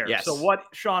only here. Yes. So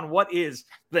Sean, what is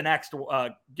the next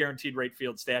guaranteed rate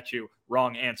field statue?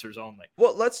 Wrong answers only.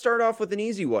 Well, let's start off with an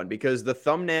easy one because the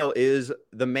thumbnail is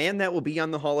the man that will be on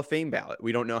the Hall of Fame ballot.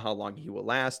 We don't know how long he will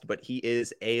last, but he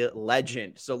is a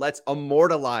legend. So let's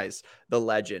immortalize the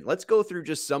legend. Let's go through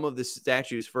just some of the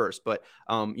statues first. But,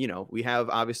 we have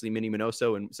obviously Minnie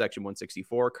Minoso in section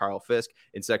 164, Carl Fisk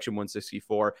in section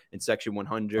 164, in section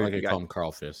 100. I like to call him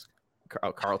Carl Fisk.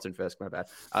 Carlton Fisk, my bad.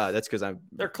 That's because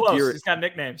they're close. He's got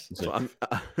nicknames. So I'm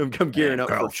gearing up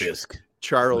Carl for Fisk.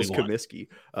 Charles Comiskey.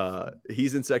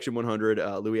 He's in section 100.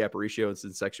 Louis Aparicio is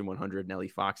in section 100. Nellie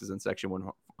Fox is in section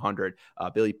 100.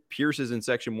 Billy Pierce is in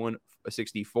section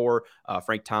 164.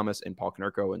 Frank Thomas and Paul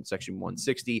Konerko in section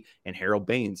 160. And Harold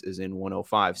Baines is in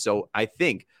 105. So I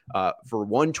think for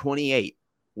 128,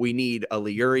 we need a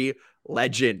Leury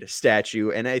legend statue,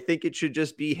 and I think it should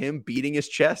just be him beating his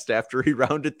chest after he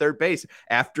rounded third base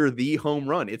after the home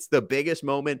run. It's the biggest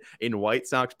moment in White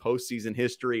Sox postseason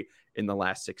history in the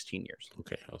last 16 years.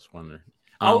 Okay, I was wondering.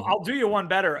 I'll do you one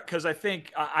better because I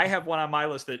think I have one on my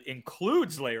list that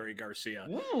includes Leury Garcia,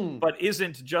 but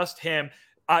isn't just him.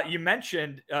 You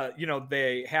mentioned,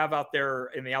 they have out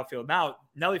there in the outfield now,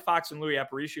 Nellie Fox and Louis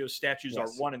Aparicio's statues are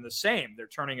one and the same. They're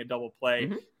turning a double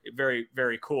play. Very,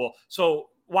 very cool. So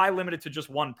why limit it to just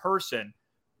one person?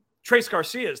 Trace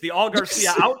Garcia's, the All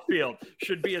Garcia outfield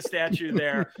should be a statue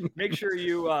there. Make sure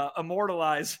you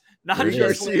immortalize not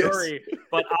just Leury,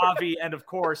 but Avi, and of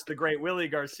course the great Willie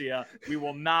Garcia. We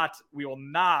will not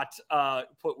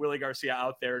put Willie Garcia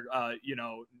out there,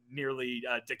 nearly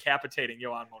decapitating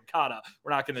Yoan Moncada.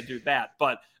 We're not going to do that.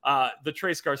 But the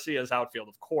Trace Garcia's outfield,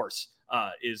 of course,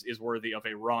 is worthy of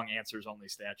a wrong answers only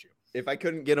statue. If I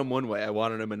couldn't get him one way, I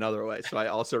wanted him another way. So I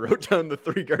also wrote down the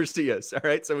 3 Garcias. All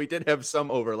right. So we did have some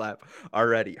overlap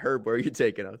already. Herb, where are you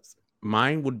taking us?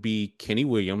 Mine would be Kenny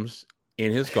Williams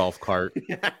in his golf cart,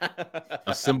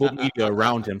 assembled media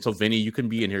around him. So Vinny, you can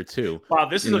be in here too. Wow,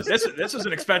 this is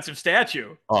an expensive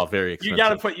statue. Oh, very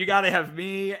expensive. You gotta have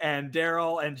me and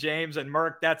Daryl and James and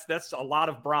Merck. That's a lot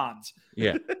of bronze.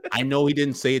 Yeah, I know he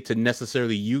didn't say it to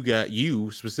necessarily you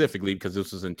specifically because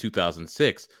this was in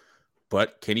 2006,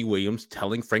 but Kenny Williams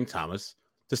telling Frank Thomas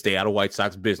to stay out of White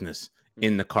Sox business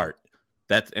in the cart.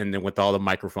 And then with all the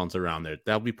microphones around there,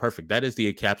 that'll be perfect. That is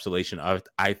the encapsulation of,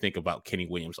 I think about Kenny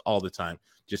Williams all the time,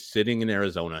 just sitting in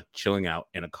Arizona, chilling out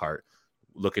in a cart,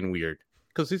 looking weird.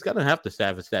 Because he's going to have to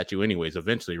have a statue anyways,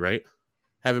 eventually, right?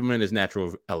 Have him in his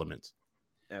natural elements.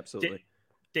 Absolutely.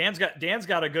 Dan's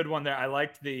got a good one there. I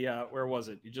liked the, where was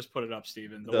it? You just put it up,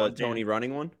 Steven. The Tony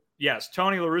running one? Yes,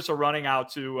 Tony La Russa running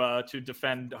out to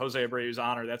defend Jose Abreu's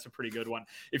honor. That's a pretty good one.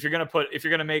 If you're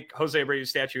gonna make Jose Abreu's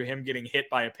statue him getting hit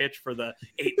by a pitch for the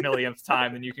 8 millionth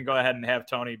time, then you can go ahead and have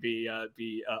Tony be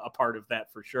a part of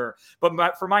that for sure.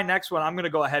 But for my next one, I'm gonna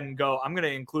go ahead and I'm gonna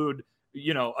include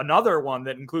another one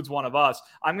that includes one of us.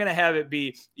 I'm going to have it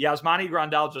be Yasmani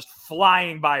Grandal just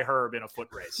flying by Herb in a foot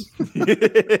race.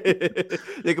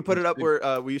 They could put it up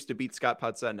where we used to beat Scott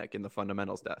Podsednik in the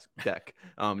fundamentals deck.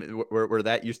 Where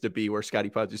that used to be, where Scotty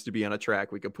Pods used to be on a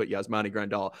track. We could put Yasmani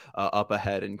Grandal up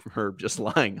ahead and Herb just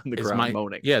lying on the ground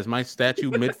moaning. Yeah, is my statue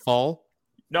mid-fall?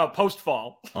 No,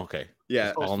 post-fall. Okay.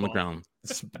 Yeah. All on the ground.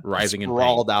 Rising and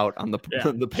sprawled out on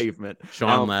the pavement.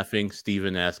 Sean laughing,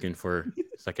 Steven asking for,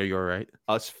 it's like, are you all right?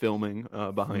 Us filming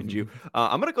behind you.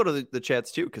 I'm going to go to the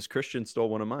chats too, because Christian stole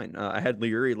one of mine. I had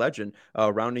Leury legend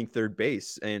rounding third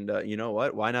base. And you know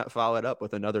what? Why not follow it up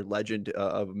with another legend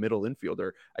of middle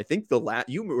infielder? I think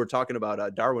you were talking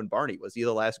about Darwin Barney. Was he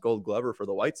the last Gold Glover for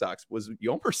the White Sox? Was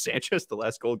Yomer Sanchez the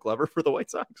last Gold Glover for the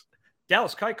White Sox?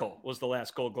 Dallas Keuchel was the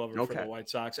last Gold Glover for the White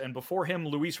Sox, and before him,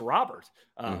 Luis Robert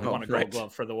won a Gold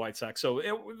Glove for the White Sox. So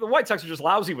the White Sox are just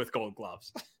lousy with Gold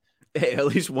Gloves. Hey, at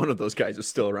least one of those guys is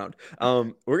still around.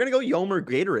 We're gonna go Yomer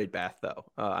Gatorade bath though.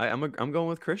 I'm going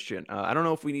with Christian. I don't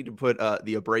know if we need to put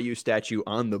the Abreu statue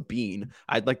on the bean.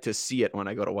 I'd like to see it when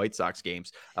I go to White Sox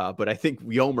games. But I think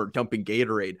Yomer dumping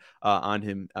Gatorade on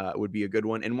him would be a good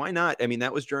one. And why not? I mean,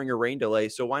 that was during a rain delay,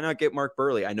 so why not get Mark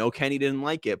Buehrle? I know Kenny didn't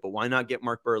like it, but why not get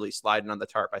Mark Buehrle sliding on the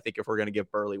tarp? I think if we're gonna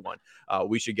give Buehrle one,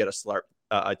 we should get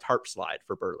a tarp slide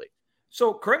for Buehrle.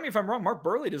 So correct me if I'm wrong, Mark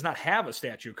Buehrle does not have a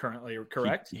statue currently,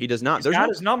 correct? He does not. He's got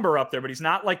his number up there, but he's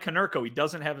not like Konerko. He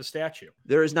doesn't have a statue.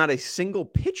 There is not a single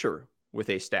pitcher with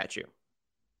a statue.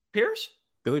 Pierce?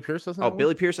 Billy Pierce doesn't.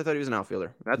 Billy Pierce. I thought he was an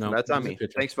outfielder. That's on me.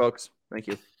 Thanks, folks. Thank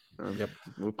you. Yep.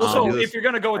 So if you're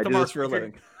going to go with the Mark,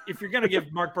 if you're going to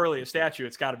give Mark Buehrle a statue,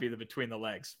 it's got to be the between the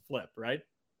legs flip, right?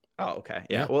 Oh, okay.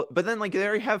 Yeah. Well, but then they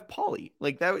already have Paulie.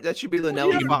 That should be the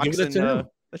Nelly Fox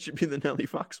That should be the Nelly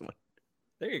Fox one.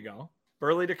 There you go.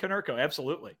 Burley to Konerko.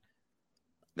 Absolutely.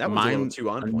 That was a little too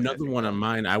on point. Another one of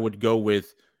mine, I would go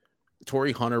with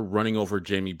Torrey Hunter running over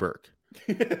Jamie Burke.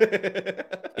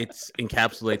 It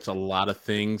encapsulates a lot of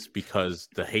things because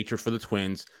the hatred for the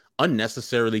Twins,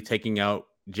 unnecessarily taking out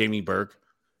Jamie Burke,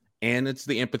 and it's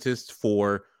the impetus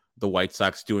for the White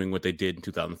Sox doing what they did in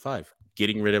 2005,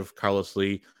 getting rid of Carlos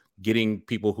Lee, getting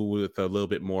people who with a little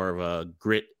bit more of a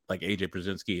grit like AJ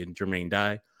Brzezinski and Jermaine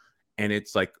Dye. And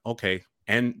it's like, okay.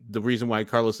 And the reason why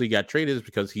Carlos Lee got traded is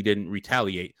because he didn't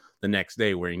retaliate the next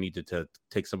day where he needed to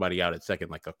take somebody out at second,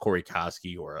 like a Corey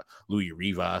Koski or a Louis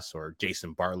Rivas or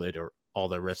Jason Bartlett or all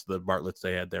the rest of the Bartletts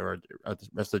they had there, or the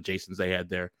rest of the Jasons they had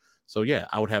there. So, yeah,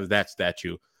 I would have that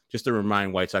statue just to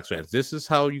remind White Sox fans, this is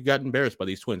how you got embarrassed by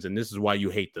these Twins, and this is why you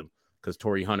hate them, because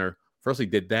Torrey Hunter firstly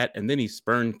did that, and then he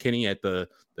spurned Kenny at the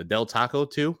Del Taco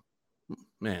too.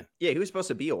 Man. Yeah, he was supposed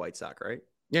to be a White Sox, right?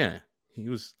 Yeah, he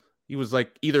was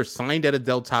like either signed at a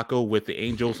Del Taco with the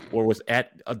Angels or was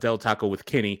at a Del Taco with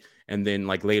Kenny, and then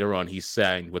like later on he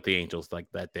signed with the Angels like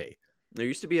that day. There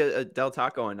used to be a Del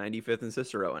Taco on 95th and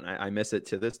Cicero, and I miss it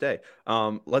to this day.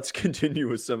 Let's continue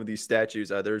with some of these statues.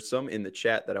 There's some in the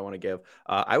chat that I want to give.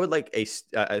 I would like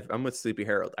I'm with Sleepy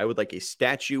Harold. I would like a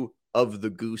statue of the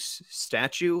goose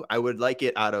statue. I would like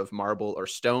it out of marble or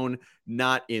stone,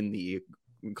 not in the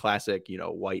classic,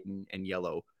 white and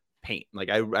yellow paint. Like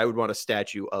I would want a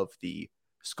statue of the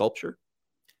sculpture.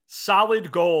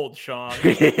 Solid gold, Sean.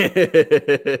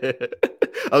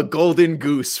 A golden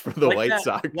goose for the White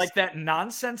Sox. Like that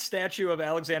nonsense statue of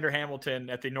Alexander Hamilton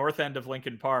at the north end of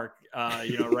Lincoln Park,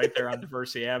 right there on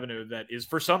Diversey Avenue, that is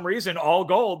for some reason all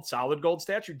gold, solid gold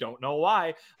statue. Don't know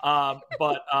why.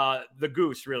 But the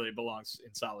goose really belongs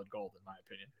in solid gold, in my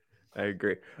opinion. I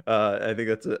agree. I think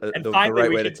that's the right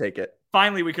way to take it.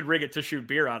 Finally, we could rig it to shoot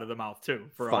beer out of the mouth too.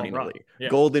 Finally,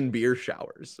 golden beer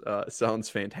showers sounds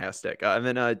fantastic. And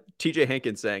then TJ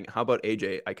Hankins saying, "How about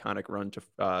AJ iconic run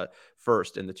to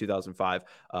first in the 2005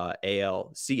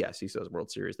 ALCS?" He says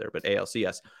World Series there, but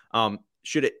ALCS.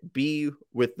 Should it be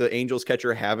with the Angels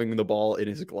catcher having the ball in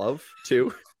his glove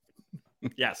too?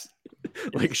 Yes,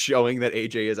 like showing that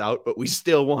AJ is out, but we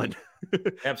still won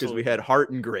because we had heart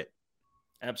and grit.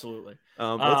 Absolutely.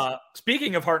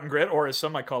 Speaking of heart and grit, or as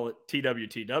some might call it,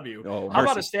 TWTW, how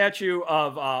about a statue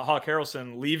of Hawk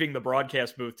Harrelson leaving the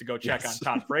broadcast booth to go check on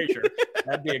Todd Frazier?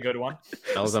 That'd be a good one.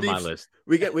 That was on my list.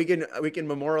 We can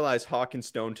memorialize Hawk and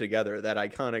Stone together, that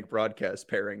iconic broadcast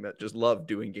pairing that just loved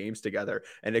doing games together.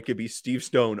 And it could be Steve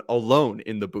Stone alone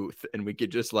in the booth, and we could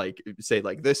just say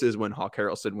this is when Hawk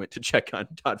Harrelson went to check on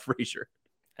Todd Frazier.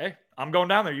 Hey, I'm going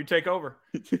down there. You take over.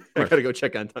 I gotta go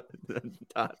check on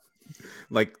Todd.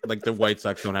 Like the White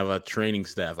Sox don't have a training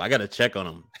staff. I got to check on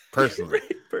him personally.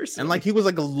 And he was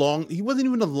he wasn't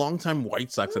even a long-time White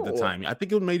Sox at the time. I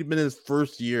think it may have been his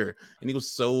first year. And he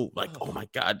was so oh my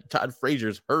God, Todd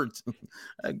Frazier's hurt.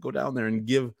 I'd go down there and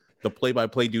give the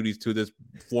play-by-play duties to this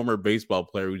former baseball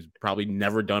player who's probably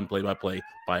never done play-by-play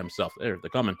by himself. They're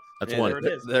coming. That's one. There it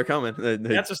is. They're coming.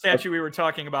 That's a statue we were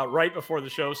talking about right before the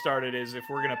show started. Is if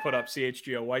we're going to put up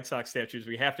CHGO White Sox statues,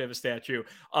 we have to have a statue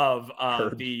of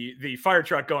the fire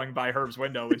truck going by Herb's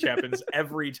window, which happens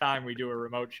every time we do a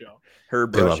remote show.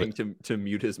 Herb rushing to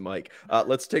mute his mic.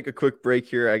 Let's take a quick break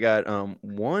here. I got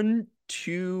 1,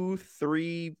 2,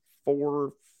 3,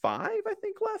 4, 5, I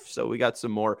think, left. So we got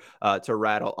some more to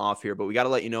rattle off here, but we got to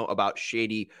let you know about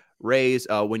Shady Rays.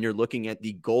 When you're looking at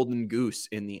the golden goose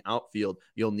in the outfield,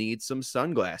 you'll need some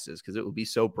sunglasses because it will be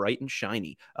so bright and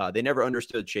shiny. They never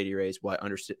understood, Shady Rays, why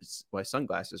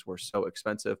sunglasses were so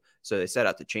expensive, so they set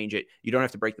out to change it. You don't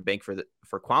have to break the bank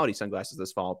for quality sunglasses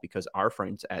this fall because our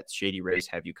friends at Shady Rays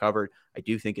have you covered. I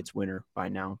do think it's winter by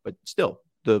now, but still,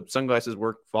 the sunglasses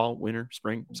work fall, winter,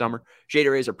 spring, summer. Shady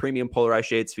Rays are premium polarized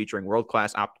shades featuring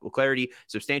world-class optical clarity,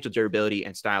 substantial durability,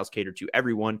 and styles catered to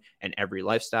everyone and every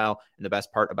lifestyle. And the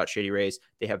best part about Shady Rays,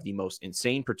 they have the most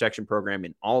insane protection program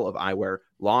in all of eyewear,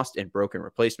 lost and broken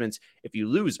replacements. If you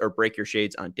lose or break your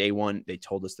shades on day one, they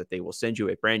told us that they will send you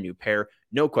a brand new pair.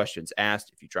 No questions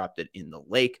asked. If you dropped it in the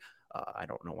lake, I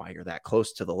don't know why you're that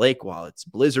close to the lake while it's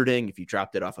blizzarding. If you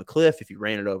dropped it off a cliff, if you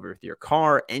ran it over with your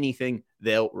car, anything,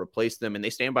 they'll replace them. And they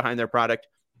stand behind their product.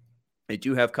 They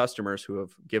do have customers who have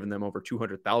given them over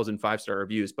 200,000 five-star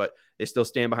reviews, but they still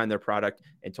stand behind their product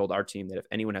and told our team that if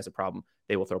anyone has a problem,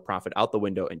 they will throw profit out the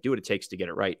window and do what it takes to get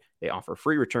it right. They offer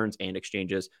free returns and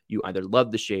exchanges. You either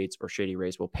love the shades or Shady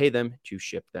Rays will pay them to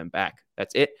ship them back.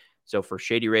 That's it. So for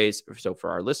Shady Rays, for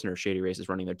our listeners, Shady Rays is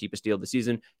running their deepest deal of the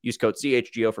season. Use code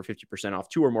CHGO for 50% off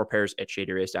 2 or more pairs at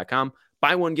ShadyRays.com.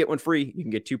 Buy one, get one free. You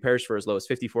can get 2 pairs for as low as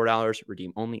 $54.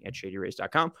 Redeem only at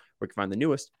ShadyRays.com, where you can find the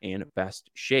newest and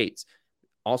best shades.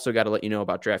 Also got to let you know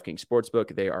about DraftKings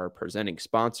Sportsbook. They are a presenting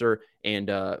sponsor, and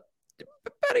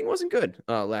betting wasn't good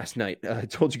last night. I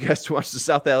told you guys to watch the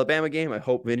South Alabama game. I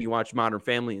hope Vinny watched Modern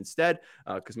Family instead,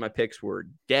 because my picks were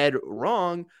dead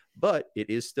wrong, but it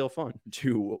is still fun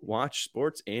to watch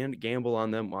sports and gamble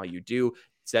on them while you do.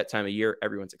 It's that time of year.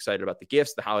 Everyone's excited about the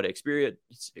gifts, the holiday spirit,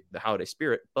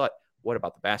 but what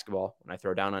about the basketball? When I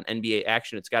throw down on NBA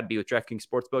action, it's got to be with DraftKings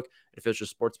Sportsbook, an official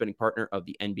sports betting partner of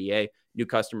the NBA. New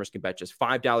customers can bet just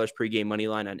 $5 pregame money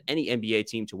line on any NBA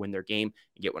team to win their game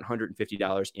and get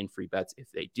 $150 in free bets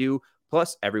if they do.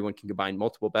 Plus, everyone can combine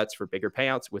multiple bets for bigger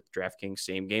payouts with DraftKings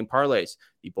same-game parlays.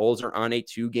 The Bulls are on a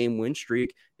 2-game win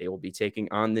streak. They will be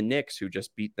taking on the Knicks, who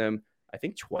just beat them, I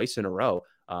think, twice in a row.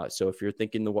 So if you're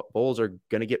thinking the Bulls are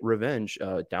going to get revenge,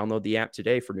 download the app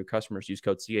today for new customers. Use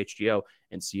code CHGO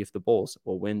and see if the Bulls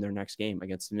will win their next game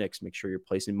against the Knicks. Make sure you're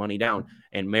placing money down.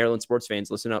 And Maryland sports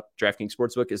fans, listen up. DraftKings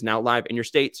Sportsbook is now live in your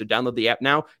state, so download the app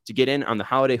now to get in on the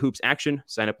holiday hoops action.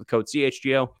 Sign up with code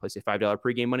CHGO. Place a $5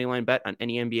 pregame moneyline bet on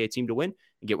any NBA team to win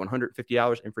and get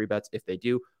 $150 in free bets if they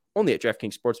do. Only at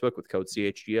DraftKings Sportsbook with code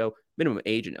CHGO. Minimum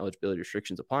age and eligibility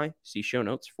restrictions apply. See show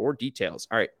notes for details.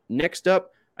 All right, next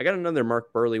up, I got another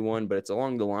Mark Burley one, but it's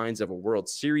along the lines of a World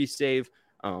Series save.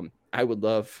 I would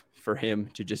love for him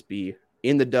to just be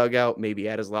in the dugout, maybe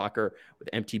at his locker with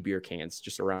empty beer cans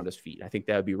just around his feet. I think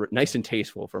that would be nice and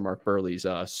tasteful for Mark Burley's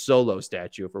solo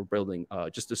statue if we're building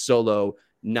just a solo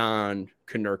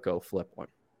non-Konerko flip one.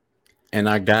 And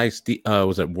our guy,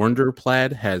 was it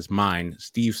Wonderplaid, has mine.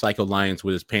 Steve Psycho Lyons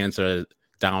with his pants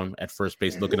down at first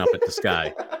base looking up at the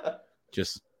sky,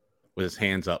 just with his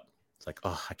hands up. It's like,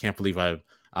 oh, I can't believe I'm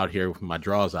out here with my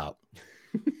drawers out.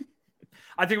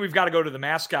 I think we've got to go to the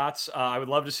mascots. I would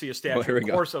love to see a statue, of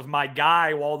course, of my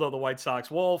guy, Waldo the White Sox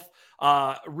Wolf.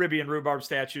 Ribby and Rhubarb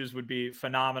statues would be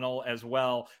phenomenal as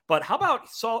well. But how about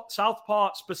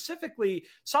Southpaw, specifically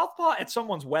Southpaw at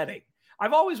someone's wedding?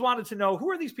 I've always wanted to know,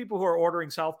 who are these people who are ordering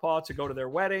Southpaw to go to their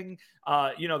wedding?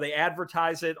 They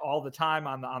advertise it all the time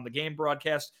on the game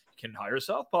broadcast. You can hire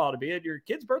Southpaw to be at your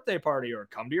kid's birthday party or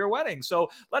come to your wedding.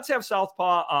 So let's have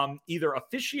Southpaw either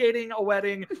officiating a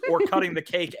wedding or cutting the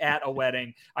cake at a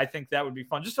wedding. I think that would be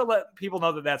fun, just to let people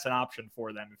know that that's an option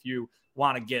for them if you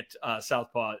want to get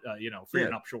Southpaw, for your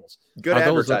nuptials. Good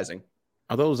advertising.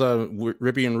 Are those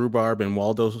Ribby and Rhubarb and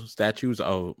Waldo statues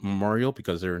a memorial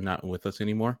because they're not with us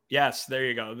anymore? Yes, there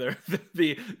you go. They're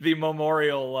the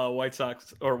memorial White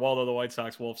Sox or Waldo the White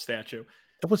Sox Wolf statue.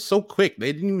 It was so quick.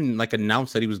 They didn't even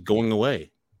announce that he was going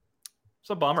away.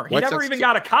 It's a bummer. He never even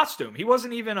got a costume. He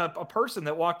wasn't even a person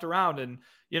that walked around and,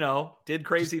 did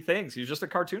crazy things. He was just a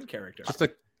cartoon character. Just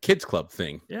a kids club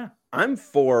thing. Yeah. I'm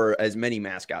for as many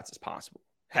mascots as possible.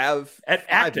 Have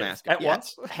five mascots at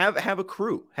once. Have a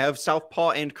crew. Have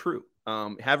Southpaw and crew.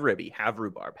 Have Ribby. Have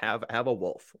Rhubarb. Have a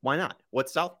wolf. Why not?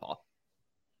 What's Southpaw?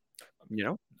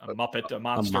 A Muppet, a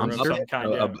monster of some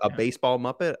kind. A baseball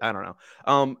Muppet. I don't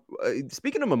know.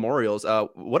 Speaking of memorials,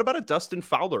 what about a Dustin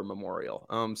Fowler memorial?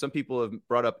 Some people have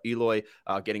brought up Eloy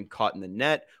getting caught in the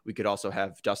net. We could also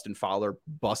have Dustin Fowler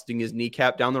busting his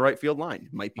kneecap down the right field line.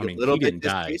 Might be a little bit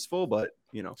distasteful, but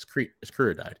his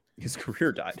career died. His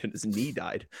career died and his knee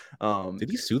died. Did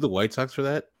he sue the White Sox for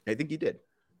that? I think he did.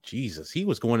 Jesus, he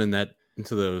was going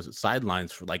into the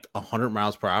sidelines for 100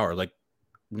 miles per hour. Like,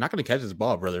 I'm not going to catch this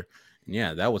ball, brother. And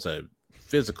yeah, that was a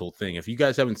physical thing. If you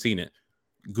guys haven't seen it,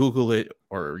 Google it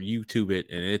or YouTube it,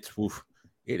 and it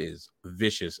is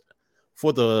vicious.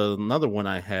 For another one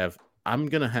I have, I'm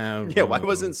gonna have. Yeah, why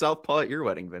wasn't Southpaw at your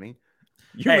wedding, Vinny?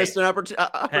 You missed an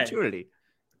opportunity. Hey.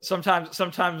 Sometimes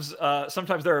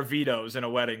there are vetoes in a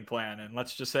wedding plan, and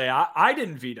let's just say I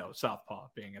didn't veto Southpaw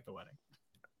being at the wedding.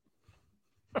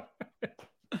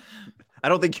 I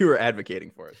don't think you were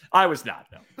advocating for it. I was not.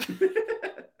 No.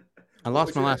 I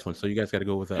lost my last one, so you guys got to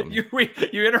go with that one. You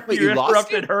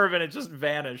interrupted Herb and it just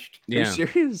vanished. Yeah. Are you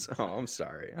serious? Oh, I'm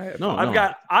sorry.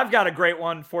 I've got a great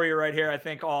one for you right here. I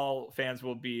think all fans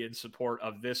will be in support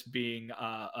of this being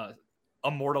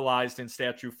immortalized in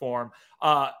statue form.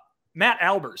 Matt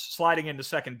Albers sliding into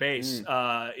second base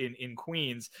in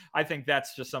Queens. I think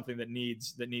that's just something that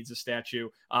needs a statue.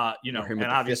 And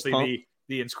obviously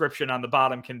the inscription on the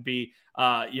bottom can be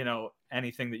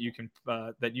anything that you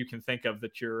can think of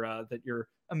that your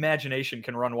imagination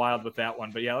can run wild with that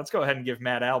one. But yeah, let's go ahead and give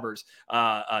Matt Albers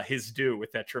his due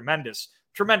with that tremendous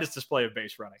display of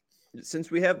base running.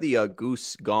 Since we have the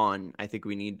goose gone, I think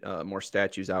we need more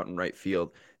statues out in right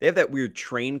field. They have that weird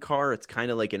train car. It's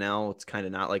kind of like an L. It's kind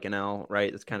of not like an L,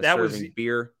 right? It's kind of serving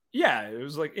beer. Yeah, it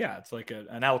was it's like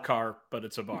an L car, but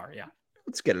it's a bar. Yeah.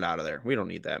 Let's get it out of there. We don't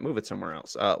need that. Move it somewhere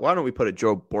else. Why don't we put a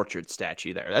Joe Borchard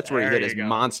statue there? That's where he hit his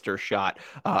monster shot.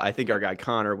 I think our guy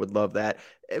Connor would love that.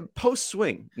 Post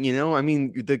swing, I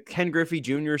mean, the Ken Griffey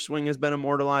Jr. swing has been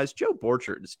immortalized. Joe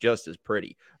Borchard is just as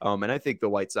pretty. And I think the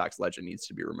White Sox legend needs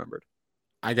to be remembered.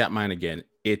 I got mine again.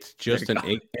 It's just an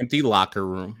empty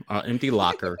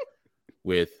locker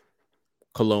with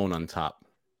cologne on top.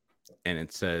 And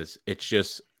it says, it's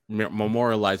just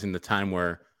memorializing the time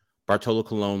where Bartolo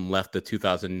Colon left the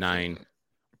 2009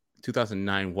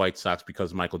 White Sox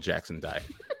because Michael Jackson died.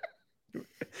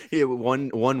 Yeah,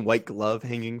 one white glove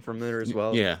hanging from there as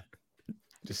well. Yeah,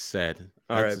 just sad.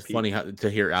 It's funny to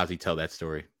hear Ozzie tell that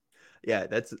story. Yeah,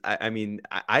 I mean,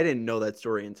 I didn't know that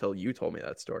story until you told me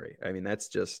that story. I mean, that's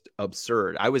just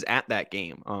absurd. I was at that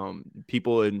game.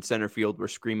 People in center field were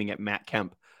screaming at Matt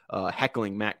Kemp,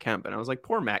 heckling Matt Kemp. And I was like,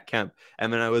 poor Matt Kemp.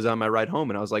 And then I was on my ride home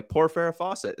and I was like, poor Farrah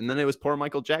Fawcett. And then it was poor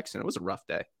Michael Jackson. It was a rough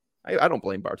day. I don't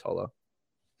blame Bartolo.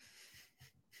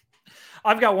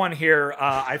 I've got one here.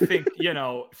 I think,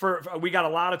 we got a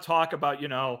lot of talk about,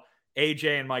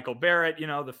 AJ and Michael Barrett,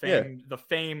 the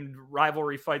famed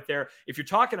rivalry fight there. If you're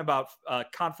talking about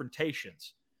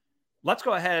confrontations, let's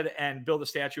go ahead and build a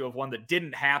statue of one that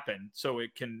didn't happen, so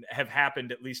it can have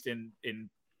happened at least in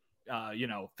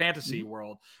fantasy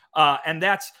world. And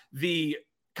that's the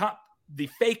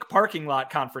fake parking lot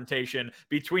confrontation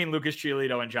between Lucas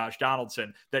Giolito and Josh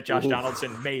Donaldson that Josh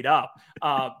Donaldson made up.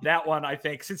 That one, I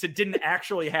think, since it didn't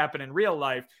actually happen in real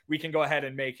life, we can go ahead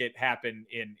and make it happen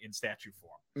in statue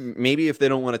form. Maybe if they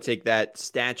don't want to take that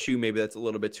statue, maybe that's a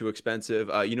little bit too expensive.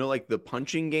 Like the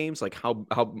punching games, like how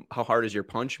hard is your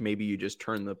punch? Maybe you just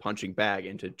turn the punching bag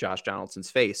into Josh Donaldson's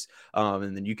face.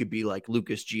 And then you could be like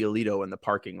Lucas Giolito in the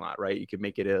parking lot, right?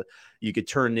 You could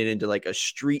turn it into like a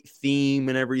street theme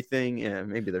and everything. Yeah,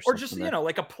 maybe there's, or just,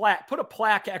 like a plaque, put a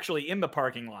plaque actually in the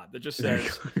parking lot that just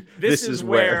says, this is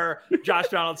where Josh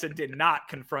Donaldson did not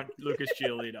confront Lucas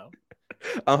Giolito.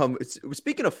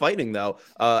 Speaking of fighting, though,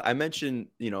 I mentioned,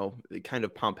 kind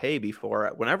of Pompeii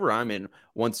before. Whenever I'm in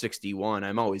 161,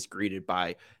 I'm always greeted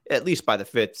by, at least by the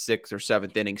 5th, 6th, or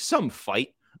 7th inning, some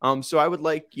fight. So I would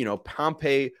like,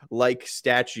 Pompeii-like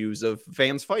statues of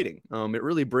fans fighting. It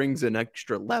really brings an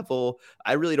extra level.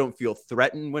 I really don't feel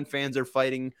threatened when fans are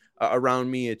fighting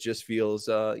around me. It just feels,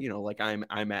 like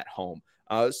I'm at home.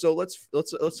 So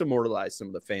let's immortalize some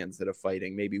of the fans that are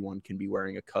fighting. Maybe one can be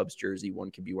wearing a Cubs jersey, one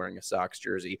can be wearing a Sox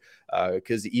jersey,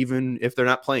 because even if they're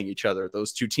not playing each other,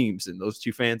 those two teams and those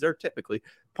two fans are typically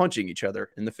punching each other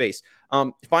in the face.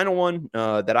 Final one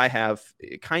that I have,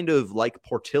 kind of like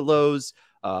Portillo's,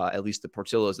 at least the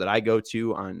Portillo's that I go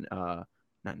to on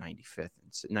not 95th,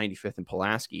 it's 95th and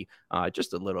Pulaski,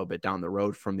 just a little bit down the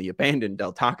road from the abandoned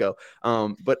Del Taco.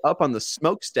 But up on the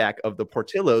smokestack of the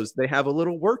Portillo's, they have a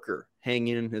little worker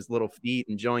hanging his little feet,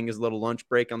 enjoying his little lunch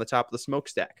break on the top of the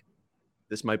smokestack.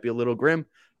 This might be a little grim.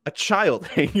 A child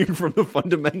hanging from the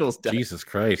fundamentals deck. Jesus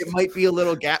Christ. It might be a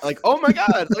little like, oh my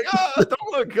God, like, oh,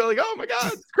 don't look, like, oh my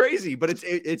God, it's crazy, but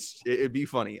it'd be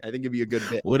funny. I think it'd be a good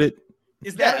bit. Would it?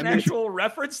 Is that an actual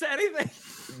reference to anything?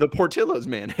 The Portillo's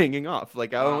man hanging off.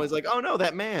 Like, I was like, oh no,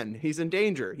 that man, he's in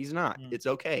danger. He's not. It's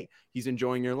okay. He's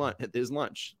enjoying his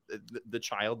lunch. The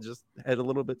child just had a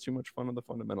little bit too much fun on the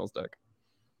fundamentals deck.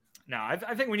 No,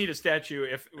 I think we need a statue.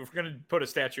 If we're going to put a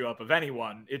statue up of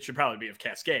anyone, it should probably be of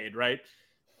Cascade, right?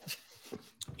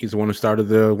 He's the one who started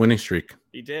the winning streak.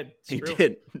 He did. He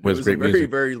did. It was a very,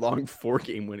 very long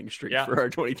 4-game winning streak for our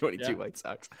 2022 White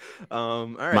Sox. All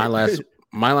right.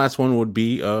 My last one would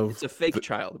be of. It's a fake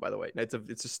child, by the way.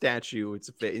 It's a statue. It's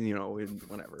a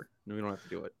whatever. We don't have to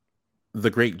do it. The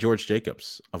great George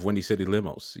Jacobs of Windy City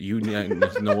Limos. You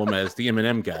know him as the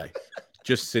M&M guy,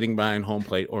 just sitting behind home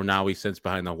plate, or now he sits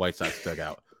behind the White Sox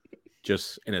dugout,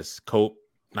 just in his coat,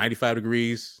 95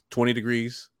 degrees, 20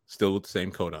 degrees, still with the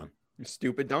same coat on.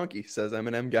 Stupid donkey says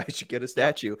M&M guy should get a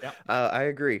statue. Yep. I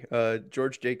agree.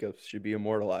 George Jacobs should be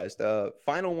immortalized.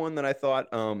 Final one that I thought,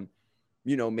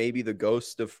 maybe the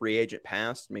ghost of free agent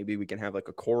past. Maybe we can have like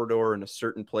a corridor in a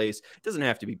certain place. It doesn't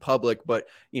have to be public, but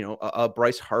a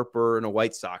Bryce Harper in a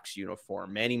White Sox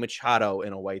uniform, Manny Machado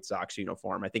in a White Sox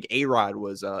uniform. I think A-Rod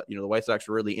was, the White Sox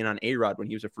were really in on A-Rod when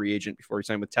he was a free agent before he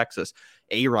signed with Texas.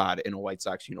 A-Rod in a White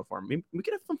Sox uniform. Maybe we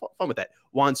could have fun with that.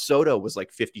 Juan Soto was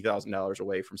like $50,000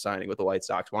 away from signing with the White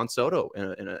Sox. Juan Soto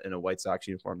in a White Sox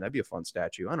uniform. That'd be a fun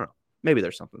statue. I don't know. Maybe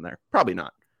there's something there. Probably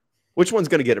not. Which one's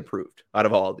going to get approved out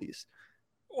of all of these?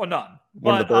 Well, none.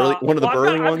 One of the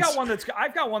Burley ones.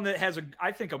 I've got one that has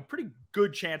I think a pretty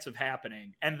good chance of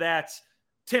happening, and that's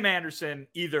Tim Anderson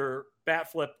either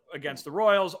bat flip against the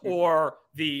Royals or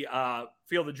the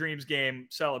Field of Dreams game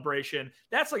celebration.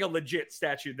 That's like a legit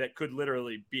statue that could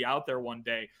literally be out there one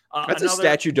day. That's a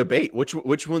statue debate.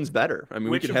 Which one's better? I mean,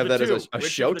 we could have that as a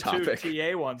show topic. Which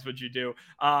TA ones would you do?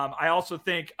 I also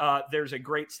think there's a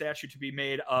great statue to be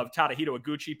made of Tadahito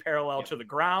Iguchi parallel to the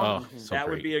ground. That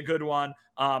would be a good one.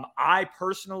 I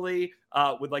personally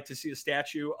would like to see a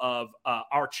statue of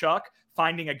our Chuck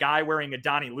finding a guy wearing a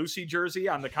Donnie Lucy jersey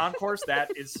on the concourse.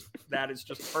 That is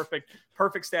just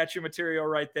perfect statue material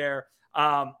right there.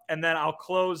 And then I'll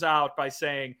close out by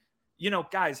saying,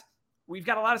 guys, we've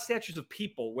got a lot of statues of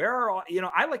people. Where are all,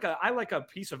 I like a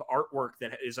piece of artwork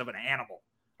that is of an animal.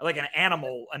 I like an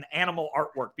animal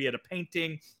artwork, be it a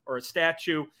painting or a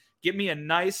statue. Give me a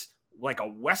nice, like a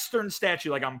Western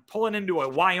statue, like I'm pulling into a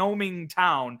Wyoming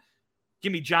town.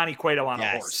 Give me Johnny Cueto on a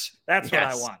horse. That's what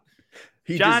I want.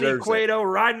 Johnny Cueto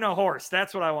riding a horse.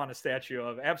 That's what I want a statue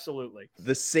of. Absolutely.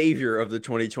 The savior of the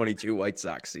 2022 White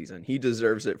Sox season. He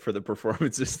deserves it for the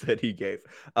performances that he gave.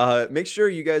 Make sure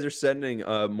you guys are sending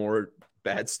more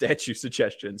bad statue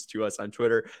suggestions to us on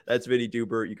Twitter. That's Vinny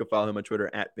Duber. You can follow him on Twitter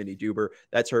at Vinny Duber.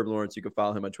 That's Herb Lawrence. You can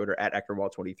follow him on Twitter at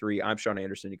Eckerwall23. I'm Sean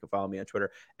Anderson. You can follow me on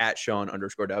Twitter at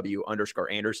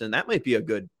Sean_W_Anderson. That might be a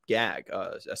good gag.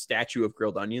 A statue of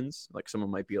grilled onions. Like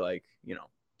someone might be like,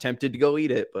 tempted to go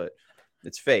eat it, but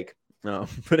it's fake.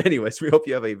 But anyways, we hope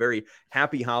you have a very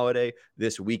happy holiday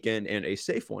this weekend and a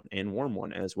safe one and warm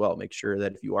one as well. Make sure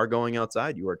that if you are going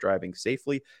outside, you are driving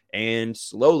safely and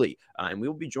slowly. And we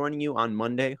will be joining you on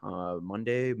Monday.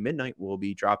 Monday midnight, we'll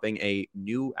be dropping a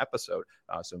new episode.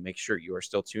 So make sure you are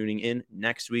still tuning in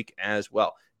next week as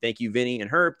well. Thank you, Vinny and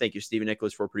Herb. Thank you, Stephen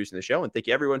Nicholas, for producing the show. And thank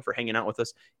you, everyone, for hanging out with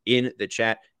us in the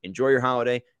chat. Enjoy your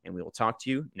holiday, and we will talk to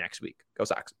you next week. Go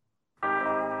Sox.